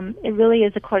 It really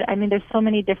is according. I mean, there's so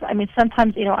many different. I mean,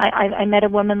 sometimes I met a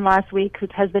woman last week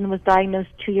whose husband was diagnosed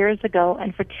 2 years ago,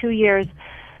 and for 2 years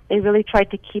they really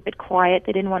tried to keep it quiet.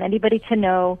 They didn't want anybody to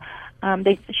know.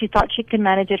 She thought she could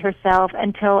manage it herself,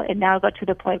 until it now got to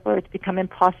the point where it's become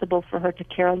impossible for her to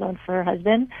care alone for her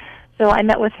husband. So I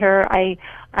met with her. I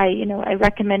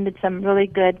recommended some really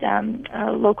good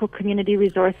local community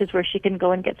resources where she can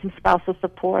go and get some spousal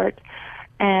support.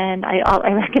 And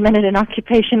I recommended an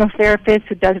occupational therapist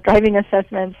who does driving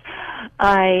assessments.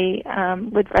 I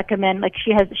would recommend,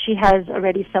 she has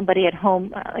already somebody at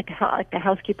home, like a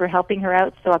housekeeper helping her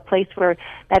out, so a place where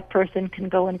that person can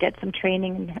go and get some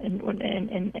training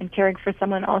in caring for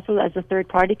someone also as a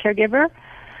third-party caregiver.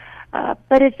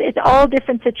 But it's all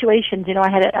different situations. I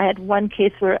had one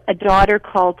case where a daughter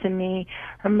called to me.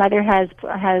 Her mother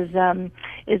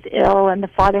is ill, and the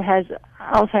father has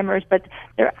Alzheimer's, but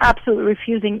they're absolutely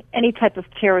refusing any type of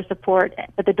care or support.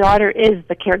 But the daughter is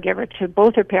the caregiver to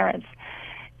both her parents.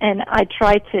 And I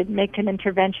tried to make an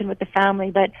intervention with the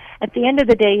family, but at the end of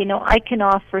the day, I can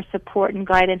offer support and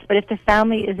guidance. But if the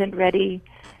family isn't ready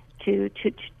to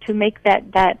make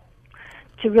that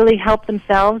to really help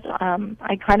themselves,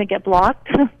 I kind of get blocked.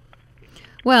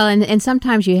 Well, and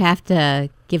sometimes you have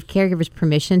to give caregivers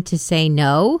permission to say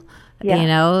no.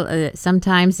 Yeah.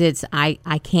 Sometimes it's I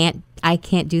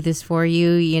can't do this for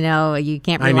you. You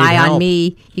can't rely on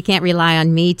me. You can't rely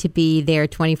on me to be there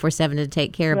 24/7 to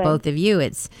take care of both of you.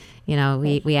 It's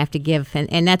we have to give,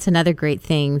 and that's another great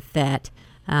thing that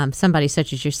somebody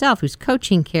such as yourself, who's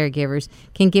coaching caregivers,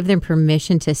 can give them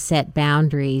permission to set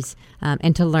boundaries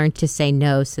and to learn to say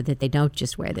no, so that they don't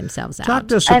just wear themselves out. Talk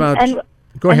to us about.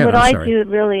 Go ahead. What I'm I sorry. do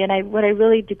really, what I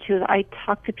really do too, is I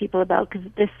talk to people about, because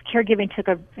this caregiving took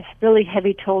a really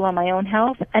heavy toll on my own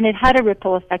health, and it had a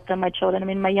ripple effect on my children. I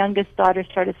mean, my youngest daughter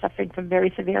started suffering from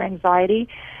very severe anxiety,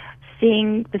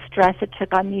 seeing the stress it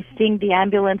took on me, seeing the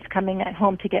ambulance coming at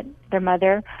home to get their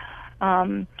mother.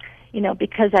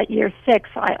 Because at year 6,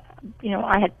 I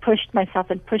had pushed myself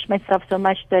so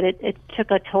much that it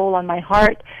took a toll on my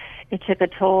heart. It took a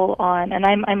toll on, and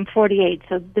I'm 48,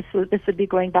 so this would be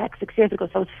going back 6 years ago.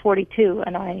 So I was 42,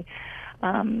 and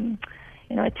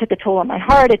it took a toll on my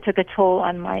heart. It took a toll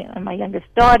on my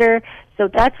youngest daughter. So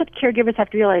that's what caregivers have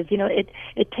to realize.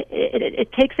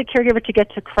 It takes a caregiver to get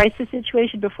to a crisis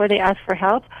situation before they ask for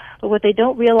help. But what they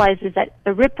don't realize is that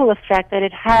the ripple effect that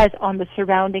it has on the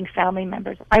surrounding family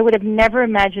members. I would have never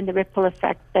imagined the ripple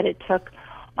effect that it took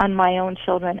on my own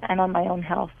children and on my own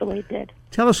health the way it did.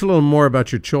 Tell us a little more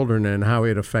about your children and how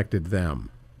it affected them.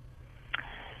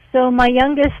 So my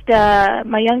youngest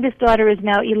daughter is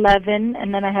now 11,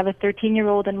 and then I have a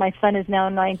 13-year-old, and my son is now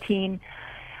 19.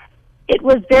 It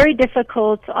was very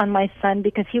difficult on my son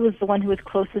because he was the one who was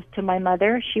closest to my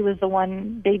mother. She was the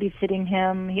one babysitting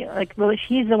him.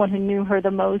 He's the one who knew her the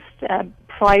most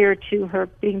prior to her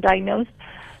being diagnosed.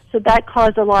 So that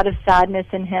caused a lot of sadness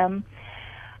in him.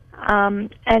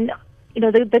 And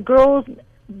the girls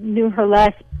knew her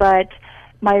less, but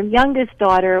my youngest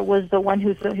daughter was the one who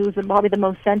was probably the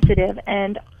most sensitive.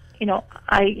 And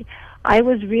I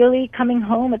was really coming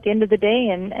home at the end of the day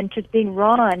and just being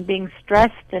raw and being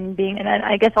stressed and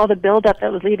I guess all the buildup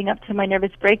that was leading up to my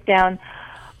nervous breakdown.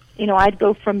 I'd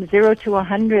go from 0 to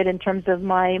 100 in terms of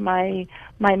my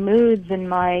moods and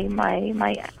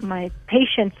my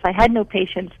patience. I had no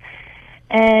patience,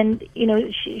 and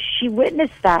she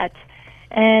witnessed that.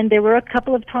 And there were a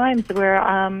couple of times where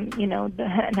an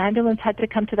ambulance had to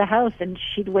come to the house, and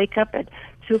she'd wake up at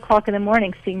 2:00 in the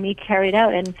morning seeing me carried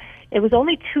out. And it was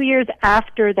only 2 years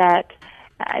after that.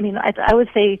 I would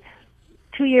say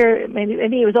 2 years,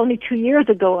 maybe it was only 2 years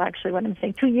ago, actually, when I'm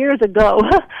saying 2 years ago,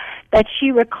 that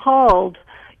she recalled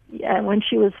when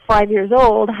she was 5 years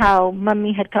old how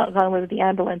Mummy had gone away with the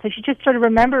ambulance. So she just started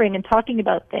remembering and talking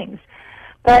about things.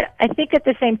 But I think at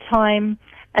the same time,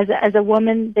 as a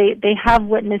woman, they have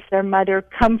witnessed their mother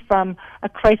come from a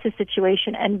crisis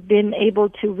situation and been able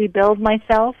to rebuild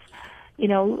myself.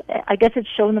 I guess it's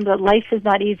shown them that life is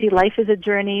not easy. Life is a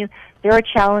journey. There are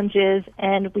challenges,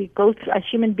 and we go through, as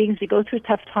human beings, we go through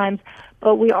tough times,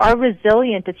 but we are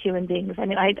resilient as human beings.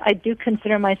 I do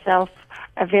consider myself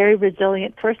a very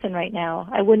resilient person right now.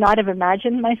 I would not have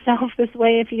imagined myself this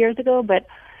way a few years ago, but,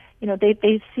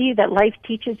 they see that life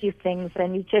teaches you things,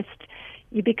 and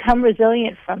you become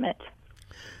resilient from it.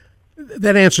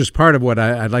 That answers part of what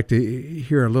I'd like to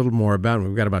hear a little more about.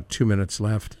 We've got about 2 minutes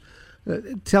left.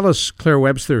 Tell us, Claire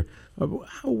Webster,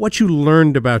 what you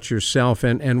learned about yourself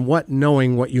and what,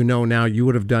 knowing what you know now, you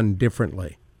would have done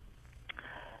differently.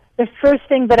 The first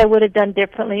thing that I would have done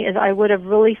differently is I would have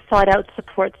really sought out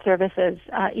support services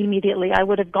immediately. I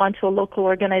would have gone to a local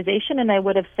organization and I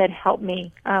would have said, help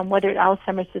me, whether it's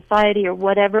Alzheimer's Society or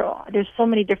whatever. There's so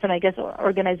many different,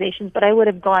 organizations, but I would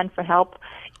have gone for help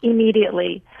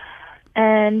immediately.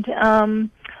 And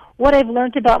what I've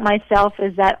learned about myself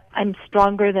is that I'm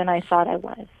stronger than I thought I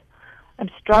was. I'm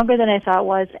stronger than I thought I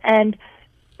was. And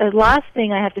the last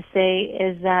thing I have to say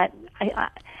is that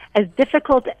as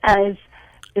difficult as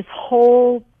this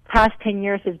whole past 10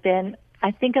 years has been,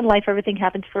 I think in life everything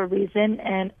happens for a reason,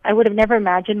 and I would have never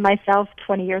imagined myself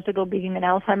 20 years ago being an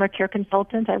Alzheimer care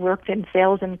consultant. I worked in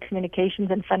sales and communications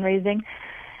and fundraising,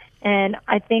 and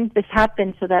I think this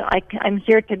happened so that I'm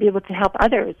here to be able to help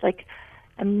others.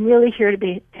 I'm really here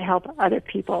to help other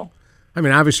people.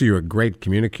 Obviously you're a great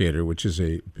communicator, which is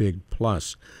a big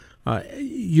plus.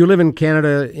 You live in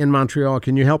Canada, in Montreal.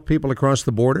 Can you help people across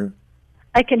the border?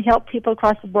 I can help people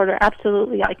across the border,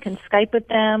 absolutely. I can Skype with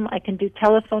them. I can do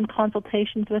telephone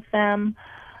consultations with them.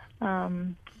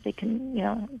 They can,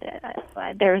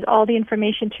 there's all the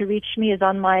information to reach me is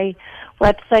on my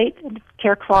website,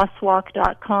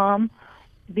 carecrosswalk.com.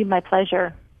 It'd be my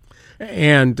pleasure.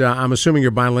 And I'm assuming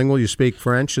you're bilingual. You speak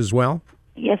French as well?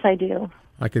 Yes, I do.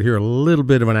 I could hear a little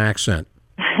bit of an accent.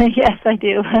 Yes, I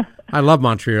do. I love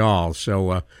Montreal.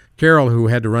 So Carol, who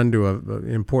had to run to an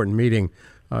important meeting,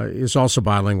 is also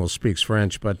bilingual, speaks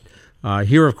French. But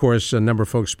here, of course, a number of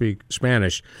folks speak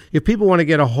Spanish. If people want to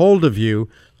get a hold of you,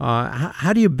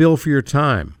 how do you bill for your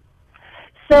time?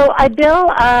 So I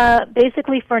bill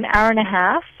basically for an hour and a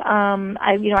half.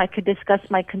 I could discuss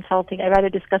my consulting. I'd rather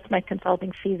discuss my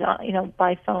consulting fees,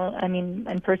 by phone.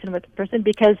 In person with the person,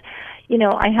 because,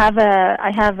 I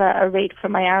have a rate for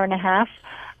my hour and a half.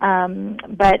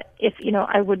 But if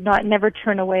I would never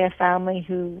turn away a family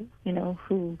who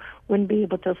wouldn't be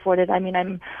able to afford it.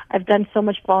 I've done so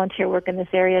much volunteer work in this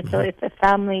area. So if a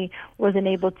family wasn't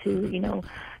able to,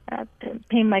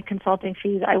 pay my consulting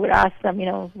fees, I would ask them,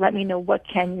 let me know what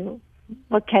can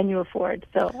you afford.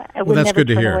 So I would never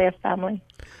turn away a family.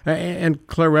 And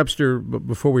Claire Webster,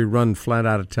 before we run flat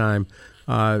out of time,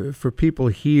 for people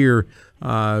here,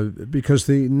 because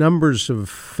the numbers of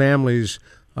families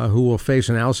who will face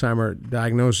an Alzheimer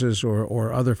diagnosis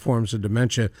or other forms of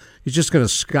dementia is just going to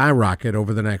skyrocket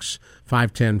over the next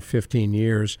 5, 10, 15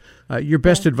 years. Your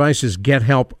best advice is get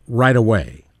help right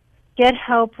away. Get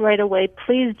help right away.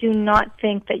 Please do not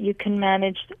think that you can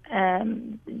manage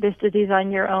this disease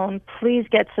on your own. Please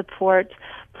get support.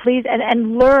 Please,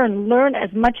 and learn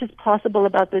as much as possible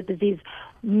about the disease.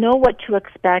 Know what to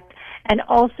expect. And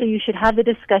also you should have the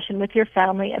discussion with your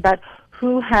family about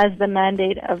who has the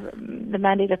mandate of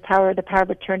power, the power of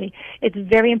attorney. It's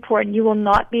very important. You will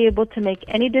not be able to make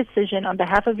any decision on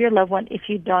behalf of your loved one if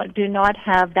you do not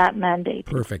have that mandate.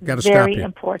 Perfect. Got to stop you. Very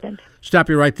important. Stop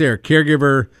you right there.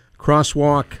 Caregiver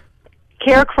Crosswalk?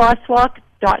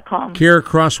 CareCrosswalk.com.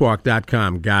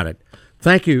 CareCrosswalk.com. Got it.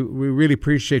 Thank you. We really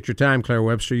appreciate your time, Claire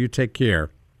Webster. You take care.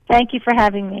 Thank you for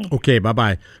having me. Okay,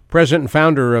 bye-bye. President and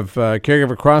founder of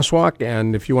Caregiver Crosswalk,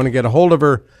 and if you want to get a hold of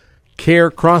her,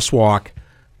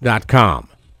 CareCrosswalk.com.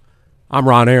 I'm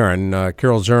Ron Aaron.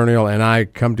 Carol Zernial and I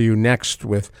come to you next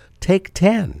with Take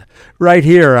 10, right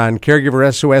here on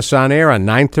Caregiver SOS On Air on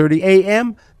 9:30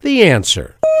 a.m., The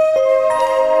Answer.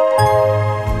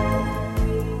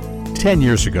 10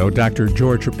 years ago, Dr.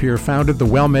 George Rapier founded the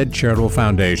WellMed Charitable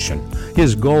Foundation.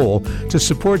 His goal, to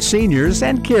support seniors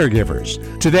and caregivers.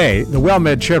 Today, the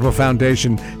WellMed Charitable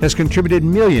Foundation has contributed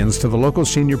millions to the local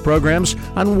senior programs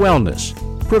on wellness,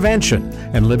 prevention,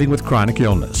 and living with chronic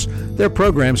illness. Their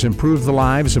programs improve the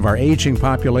lives of our aging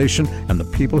population and the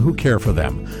people who care for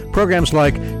them. Programs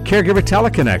like Caregiver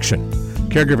Teleconnection.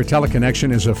 Caregiver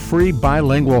Teleconnection is a free,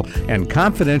 bilingual, and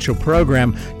confidential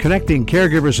program connecting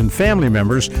caregivers and family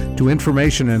members to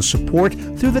information and support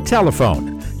through the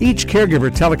telephone. Each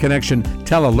Caregiver Teleconnection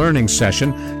telelearning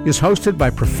session is hosted by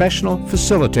professional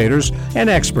facilitators and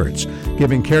experts,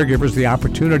 giving caregivers the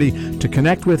opportunity to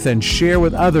connect with and share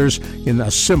with others in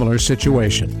a similar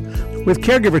situation. With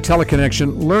Caregiver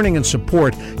Teleconnection, learning and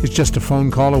support is just a phone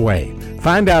call away.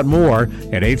 Find out more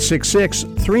at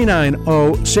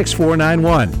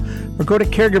 866-390-6491 or go to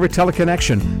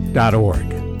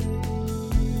caregiverteleconnection.org.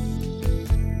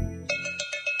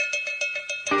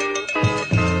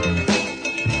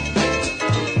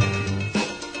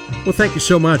 Well, thank you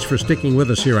so much for sticking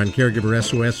with us here on Caregiver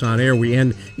SOS On Air. We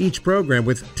end each program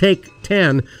with Take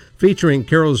 10, featuring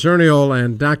Carol Zernial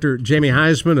and Dr. Jamie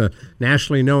Heisman, a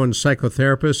nationally known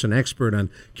psychotherapist and expert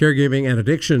on caregiving and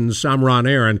addictions. I'm Ron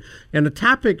Aaron. And the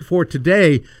topic for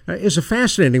today is a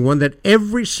fascinating one that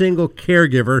every single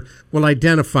caregiver will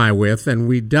identify with, and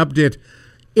we dubbed it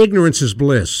Ignorance is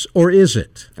Bliss, or is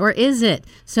it? Or is it?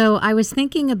 So I was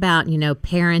thinking about,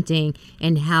 parenting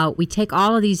and how we take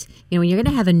all of these, when you're going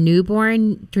to have a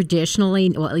newborn, traditionally,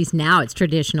 well, at least now it's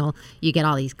traditional, you get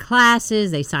all these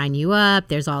classes, they sign you up,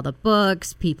 there's all the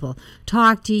books, people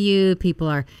talk to you, people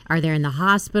are there in the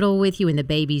hospital with you when the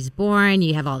baby's born,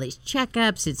 you have all these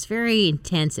checkups, it's very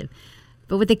intensive.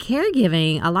 But with the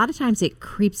caregiving, a lot of times it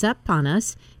creeps up on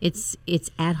us. It's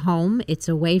at home. It's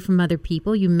away from other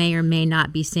people. You may or may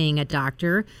not be seeing a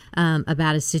doctor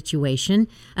about a situation.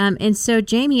 And so,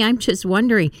 Jamie, I'm just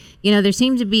wondering, there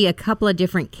seem to be a couple of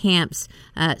different camps.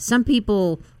 Some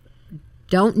people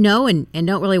don't know and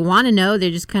don't really want to know.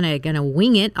 They're just kind of going to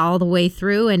wing it all the way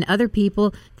through. And other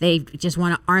people, they just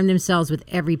want to arm themselves with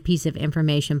every piece of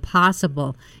information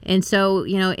possible. And so,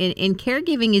 in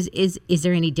caregiving, is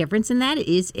there any difference in that?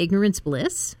 Is ignorance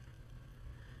bliss?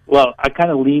 Well, I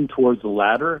kind of lean towards the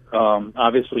latter.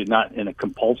 Obviously not in a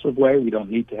compulsive way. We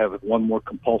don't need to have one more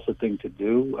compulsive thing to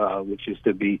do, which is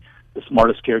to be the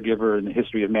smartest caregiver in the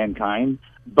history of mankind.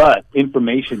 But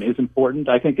information is important.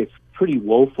 I think it's pretty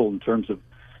woeful in terms of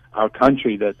our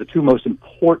country that the two most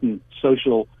important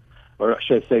social, or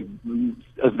should I say,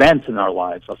 events in our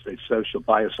lives, I'll say social,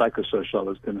 biopsychosocial, I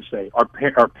was going to say, are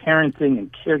parenting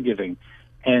and caregiving,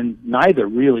 and neither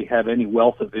really have any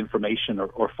wealth of information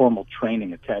or formal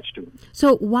training attached to them.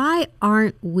 So why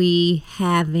aren't we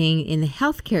having in the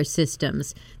healthcare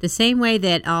systems the same way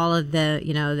that all of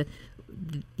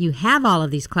you have all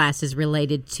of these classes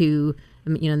related to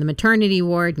the maternity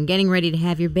ward and getting ready to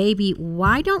have your baby?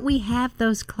 Why don't we have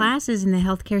those classes in the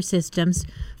healthcare systems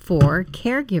for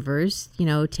caregivers,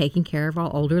 taking care of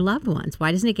our older loved ones?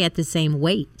 Why doesn't it get the same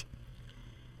weight?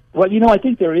 Well, I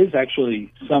think there is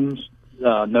actually some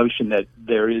notion that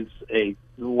there is a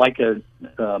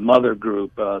mother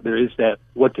group, there is that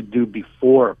what to do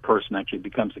before a person actually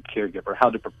becomes a caregiver,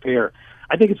 how to prepare.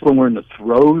 I think it's when we're in the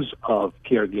throes of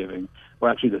caregiving, or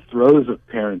actually the throes of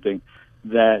parenting,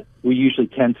 that we usually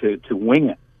tend to wing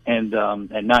it and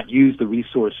not use the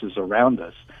resources around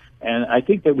us. And I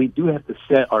think that we do have to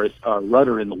set our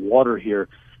rudder in the water here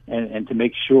and to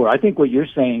make sure. I think what you're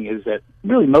saying is that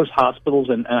really most hospitals,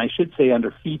 and I should say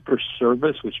under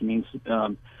fee-for-service, which means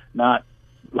not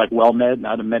like WellMed,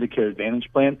 not a Medicare Advantage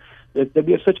plan, that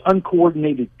we have such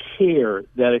uncoordinated care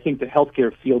that I think the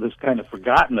healthcare field has kind of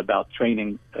forgotten about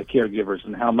training caregivers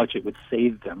and how much it would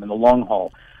save them in the long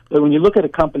haul. But when you look at a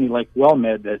company like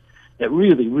WellMed that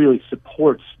really, really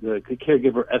supports the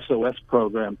Caregiver SOS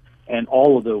program and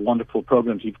all of the wonderful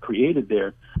programs you've created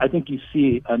there, I think you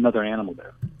see another animal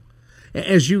there.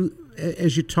 As you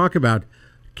talk about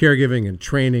caregiving and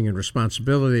training and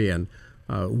responsibility and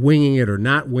winging it or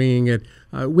not winging it,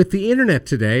 with the internet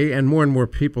today, and more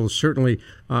people certainly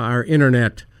are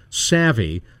internet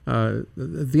savvy,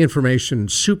 the information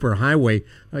superhighway.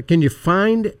 Can you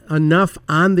find enough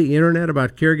on the internet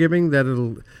about caregiving that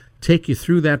it'll take you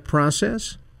through that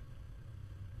process?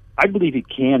 I believe you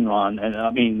can, Ron, and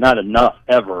I mean, not enough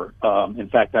ever. In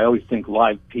fact, I always think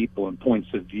live people and points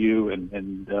of view,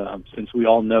 and since we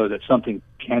all know that something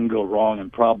can go wrong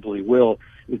and probably will,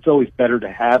 it's always better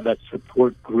to have that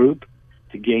support group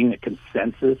to gain a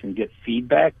consensus and get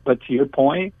feedback. But to your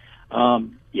point,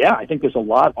 yeah, I think there's a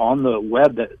lot on the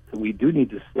web that we do need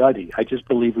to study. I just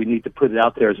believe we need to put it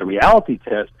out there as a reality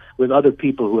test with other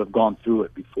people who have gone through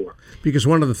it before. Because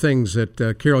one of the things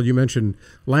that, Carol, you mentioned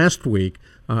last week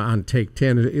on Take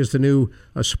 10 is the new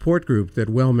support group that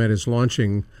WellMed is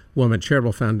launching, WellMed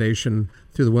Charitable Foundation,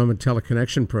 through the WellMed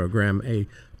Teleconnection Program, a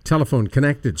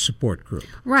telephone-connected support group.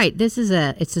 Right. It's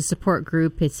a support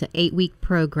group. It's an 8-week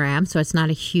program, so it's not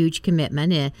a huge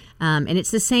commitment. And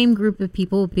it's the same group of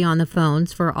people will be on the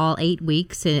phones for all 8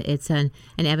 weeks. It's an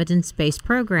evidence-based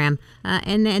program,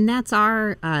 and that's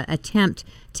our attempt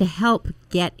to help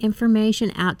get information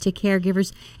out to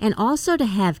caregivers and also to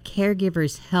have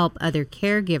caregivers help other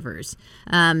caregivers.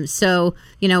 So,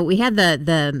 we have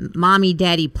the mommy,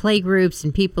 daddy play groups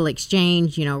and people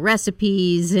exchange,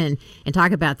 recipes and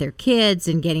talk about their kids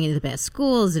and getting into the best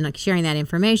schools and sharing that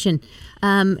information.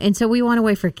 And so we want a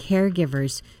way for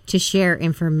caregivers to share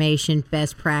information,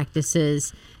 best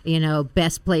practices,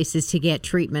 best places to get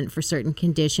treatment for certain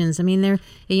conditions. I mean,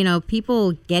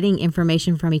 people getting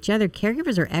information from each other.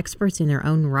 Caregivers are experts in their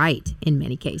own right in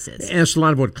many cases. And it's a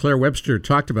lot of what Claire Webster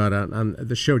talked about on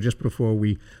the show just before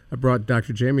we brought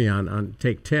Dr. Jamie on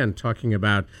Take 10, talking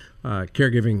about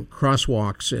caregiving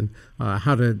crosswalks and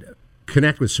how to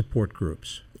connect with support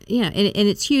groups. Yeah, and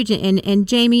it's huge. And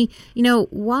Jamie,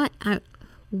 why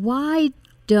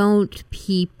don't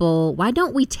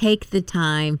we take the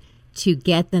time to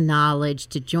get the knowledge,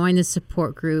 to join the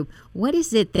support group? What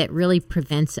is it that really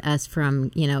prevents us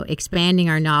from, expanding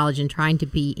our knowledge and trying to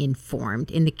be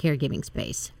informed in the caregiving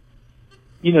space?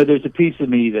 There's a piece of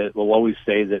me that will always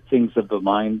say that things of the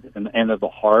mind and of the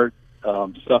heart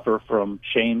suffer from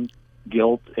shame,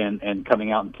 guilt, and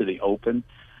coming out into the open.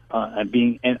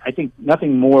 And I think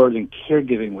nothing more than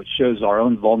caregiving, which shows our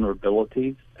own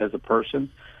vulnerabilities as a person.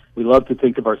 We love to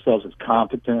think of ourselves as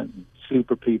competent, and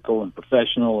super people, and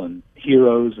professional, and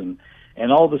heroes, and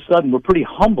all of a sudden we're pretty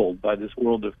humbled by this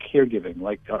world of caregiving,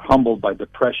 like humbled by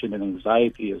depression and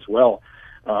anxiety as well,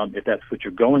 if that's what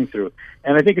you're going through.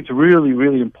 And I think it's really,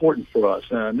 really important for us,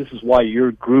 and this is why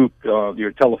your group,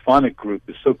 your telephonic group,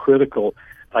 is so critical.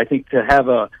 I think to have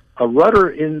a rudder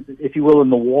in, if you will, in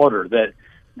the water that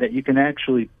you can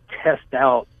actually test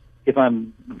out if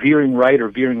I'm veering right or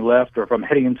veering left, or if I'm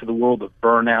heading into the world of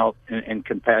burnout and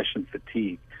compassion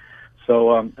fatigue.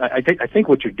 So I think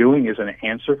what you're doing is an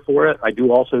answer for it. I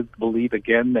do also believe,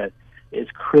 again, that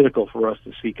it's critical for us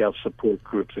to seek out support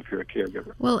groups if you're a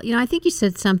caregiver. Well, I think you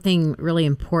said something really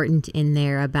important in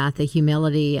there about the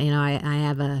humility. I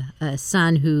have a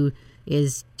son who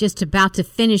is just about to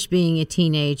finish being a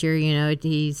teenager.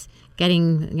 He's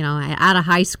getting, out of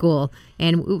high school.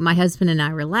 And my husband and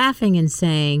I were laughing and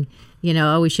saying,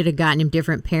 we should have gotten him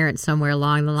different parents somewhere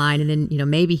along the line. And then,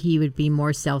 maybe he would be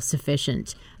more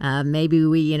self-sufficient. Maybe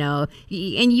we, and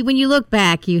when you look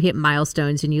back, you hit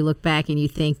milestones and you look back and you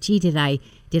think, gee, did I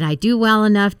do well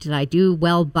enough? Did I do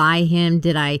well by him?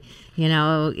 Did I, you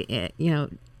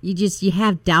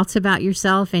have doubts about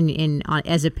yourself and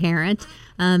as a parent.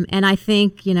 And I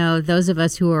think, those of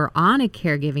us who are on a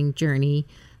caregiving journey,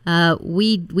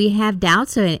 we have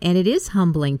doubts, and it is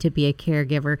humbling to be a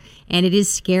caregiver, and it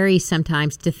is scary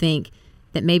sometimes to think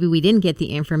that maybe we didn't get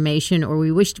the information, or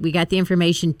we wished we got the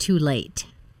information too late.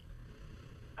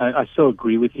 I so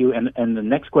agree with you, and the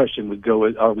next question would go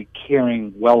is, are we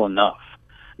caring well enough?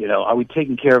 Are we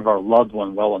taking care of our loved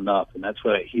one well enough? And that's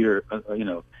what I hear,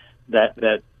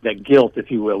 that guilt,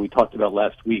 if you will, we talked about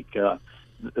last week. Are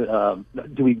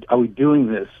we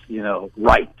doing this,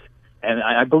 right? And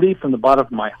I believe from the bottom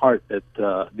of my heart that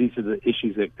these are the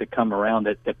issues that come around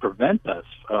that prevent us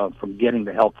from getting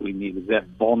the help we need, is that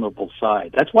vulnerable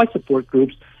side. That's why support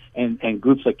groups and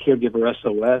groups like Caregiver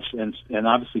SOS and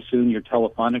obviously soon your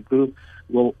telephonic group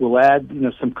will add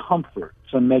some comfort,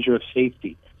 some measure of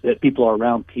safety, that people are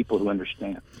around people who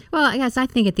understand. Well, I guess I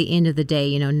think at the end of the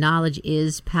day, knowledge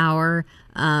is power.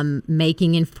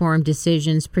 Making informed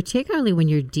decisions, particularly when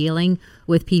you're dealing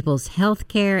with people's health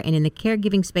care, and in the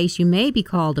caregiving space, you may be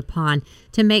called upon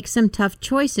to make some tough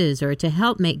choices or to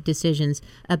help make decisions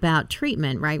about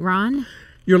treatment. Right, Ron?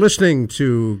 You're listening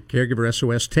to Caregiver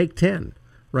SOS Take 10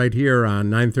 right here on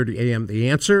 9:30 a.m. The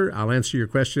Answer. I'll answer your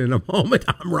question in a moment.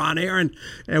 I'm Ron Aaron,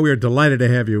 and we are delighted to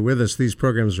have you with us. These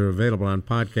programs are available on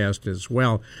podcast as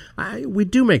well. We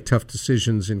do make tough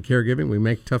decisions in caregiving. We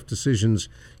make tough decisions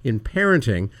in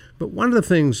parenting. But one of the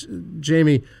things,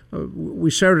 Jamie, we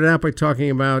started out by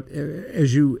talking about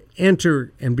as you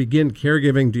enter and begin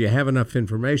caregiving, do you have enough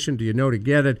information? Do you know to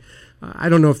get it? I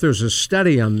don't know if there's a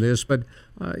study on this, but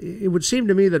it would seem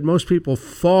to me that most people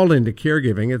fall into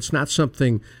caregiving. It's not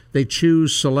something they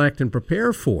choose, select, and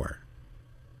prepare for.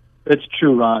 That's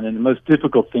true, Ron. And the most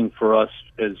difficult thing for us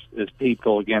as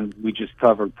people, again, we just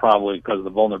covered probably because of the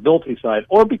vulnerability side,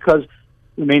 or because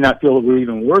we may not feel that we're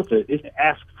even worth it, is to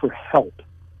ask for help.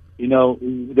 You know,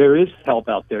 there is help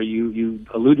out there. You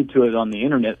alluded to it on the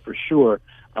internet for sure.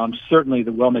 Certainly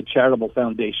the WellMed Charitable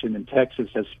Foundation in Texas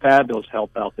has fabulous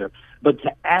help out there. But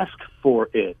to ask for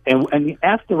it and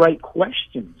ask the right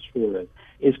questions for it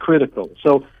is critical.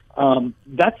 So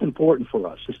that's important for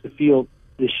us, just to feel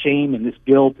the shame and this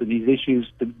guilt and these issues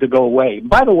to go away.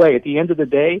 By the way, at the end of the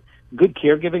day, good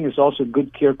caregiving is also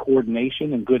good care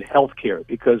coordination and good health care,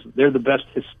 because they're the best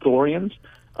historians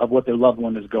of what their loved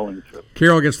one is going through.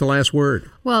 Carol gets the last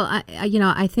word. Well,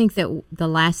 I think that the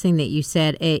last thing that you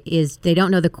said is they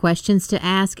don't know the questions to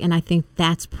ask, and I think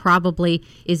that's probably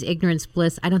is ignorance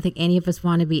bliss. I don't think any of us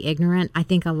want to be ignorant. I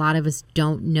think a lot of us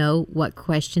don't know what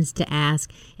questions to ask,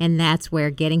 and that's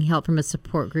where getting help from a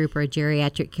support group or a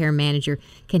geriatric care manager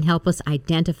can help us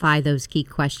identify those key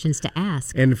questions to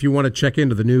ask. And if you want to check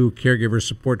into the new caregiver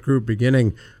support group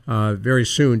beginning very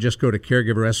soon, just go to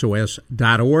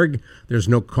caregiversos.org. There's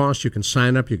no cost. You can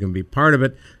sign up. You can be part of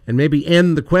it and maybe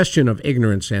end the question of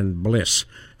ignorance and bliss.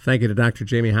 Thank you to Dr.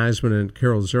 Jamie Heisman and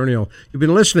Carol Zernial. You've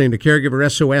been listening to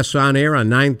Caregiver SOS on air on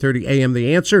 9:30 a.m.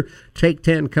 The Answer. Take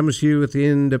 10 comes to you at the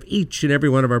end of each and every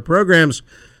one of our programs.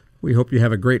 We hope you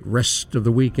have a great rest of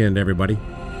the weekend, everybody.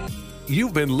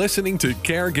 You've been listening to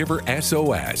Caregiver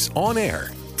SOS on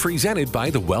air, presented by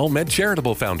the WellMed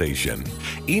Charitable Foundation.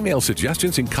 Email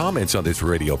suggestions and comments on this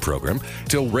radio program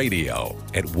to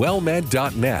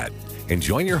radio@wellmed.net. And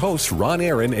join your hosts Ron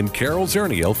Aaron and Carol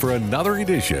Zernial for another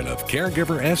edition of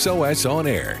Caregiver SOS on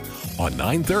air on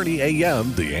 9:30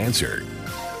 a.m. The Answer.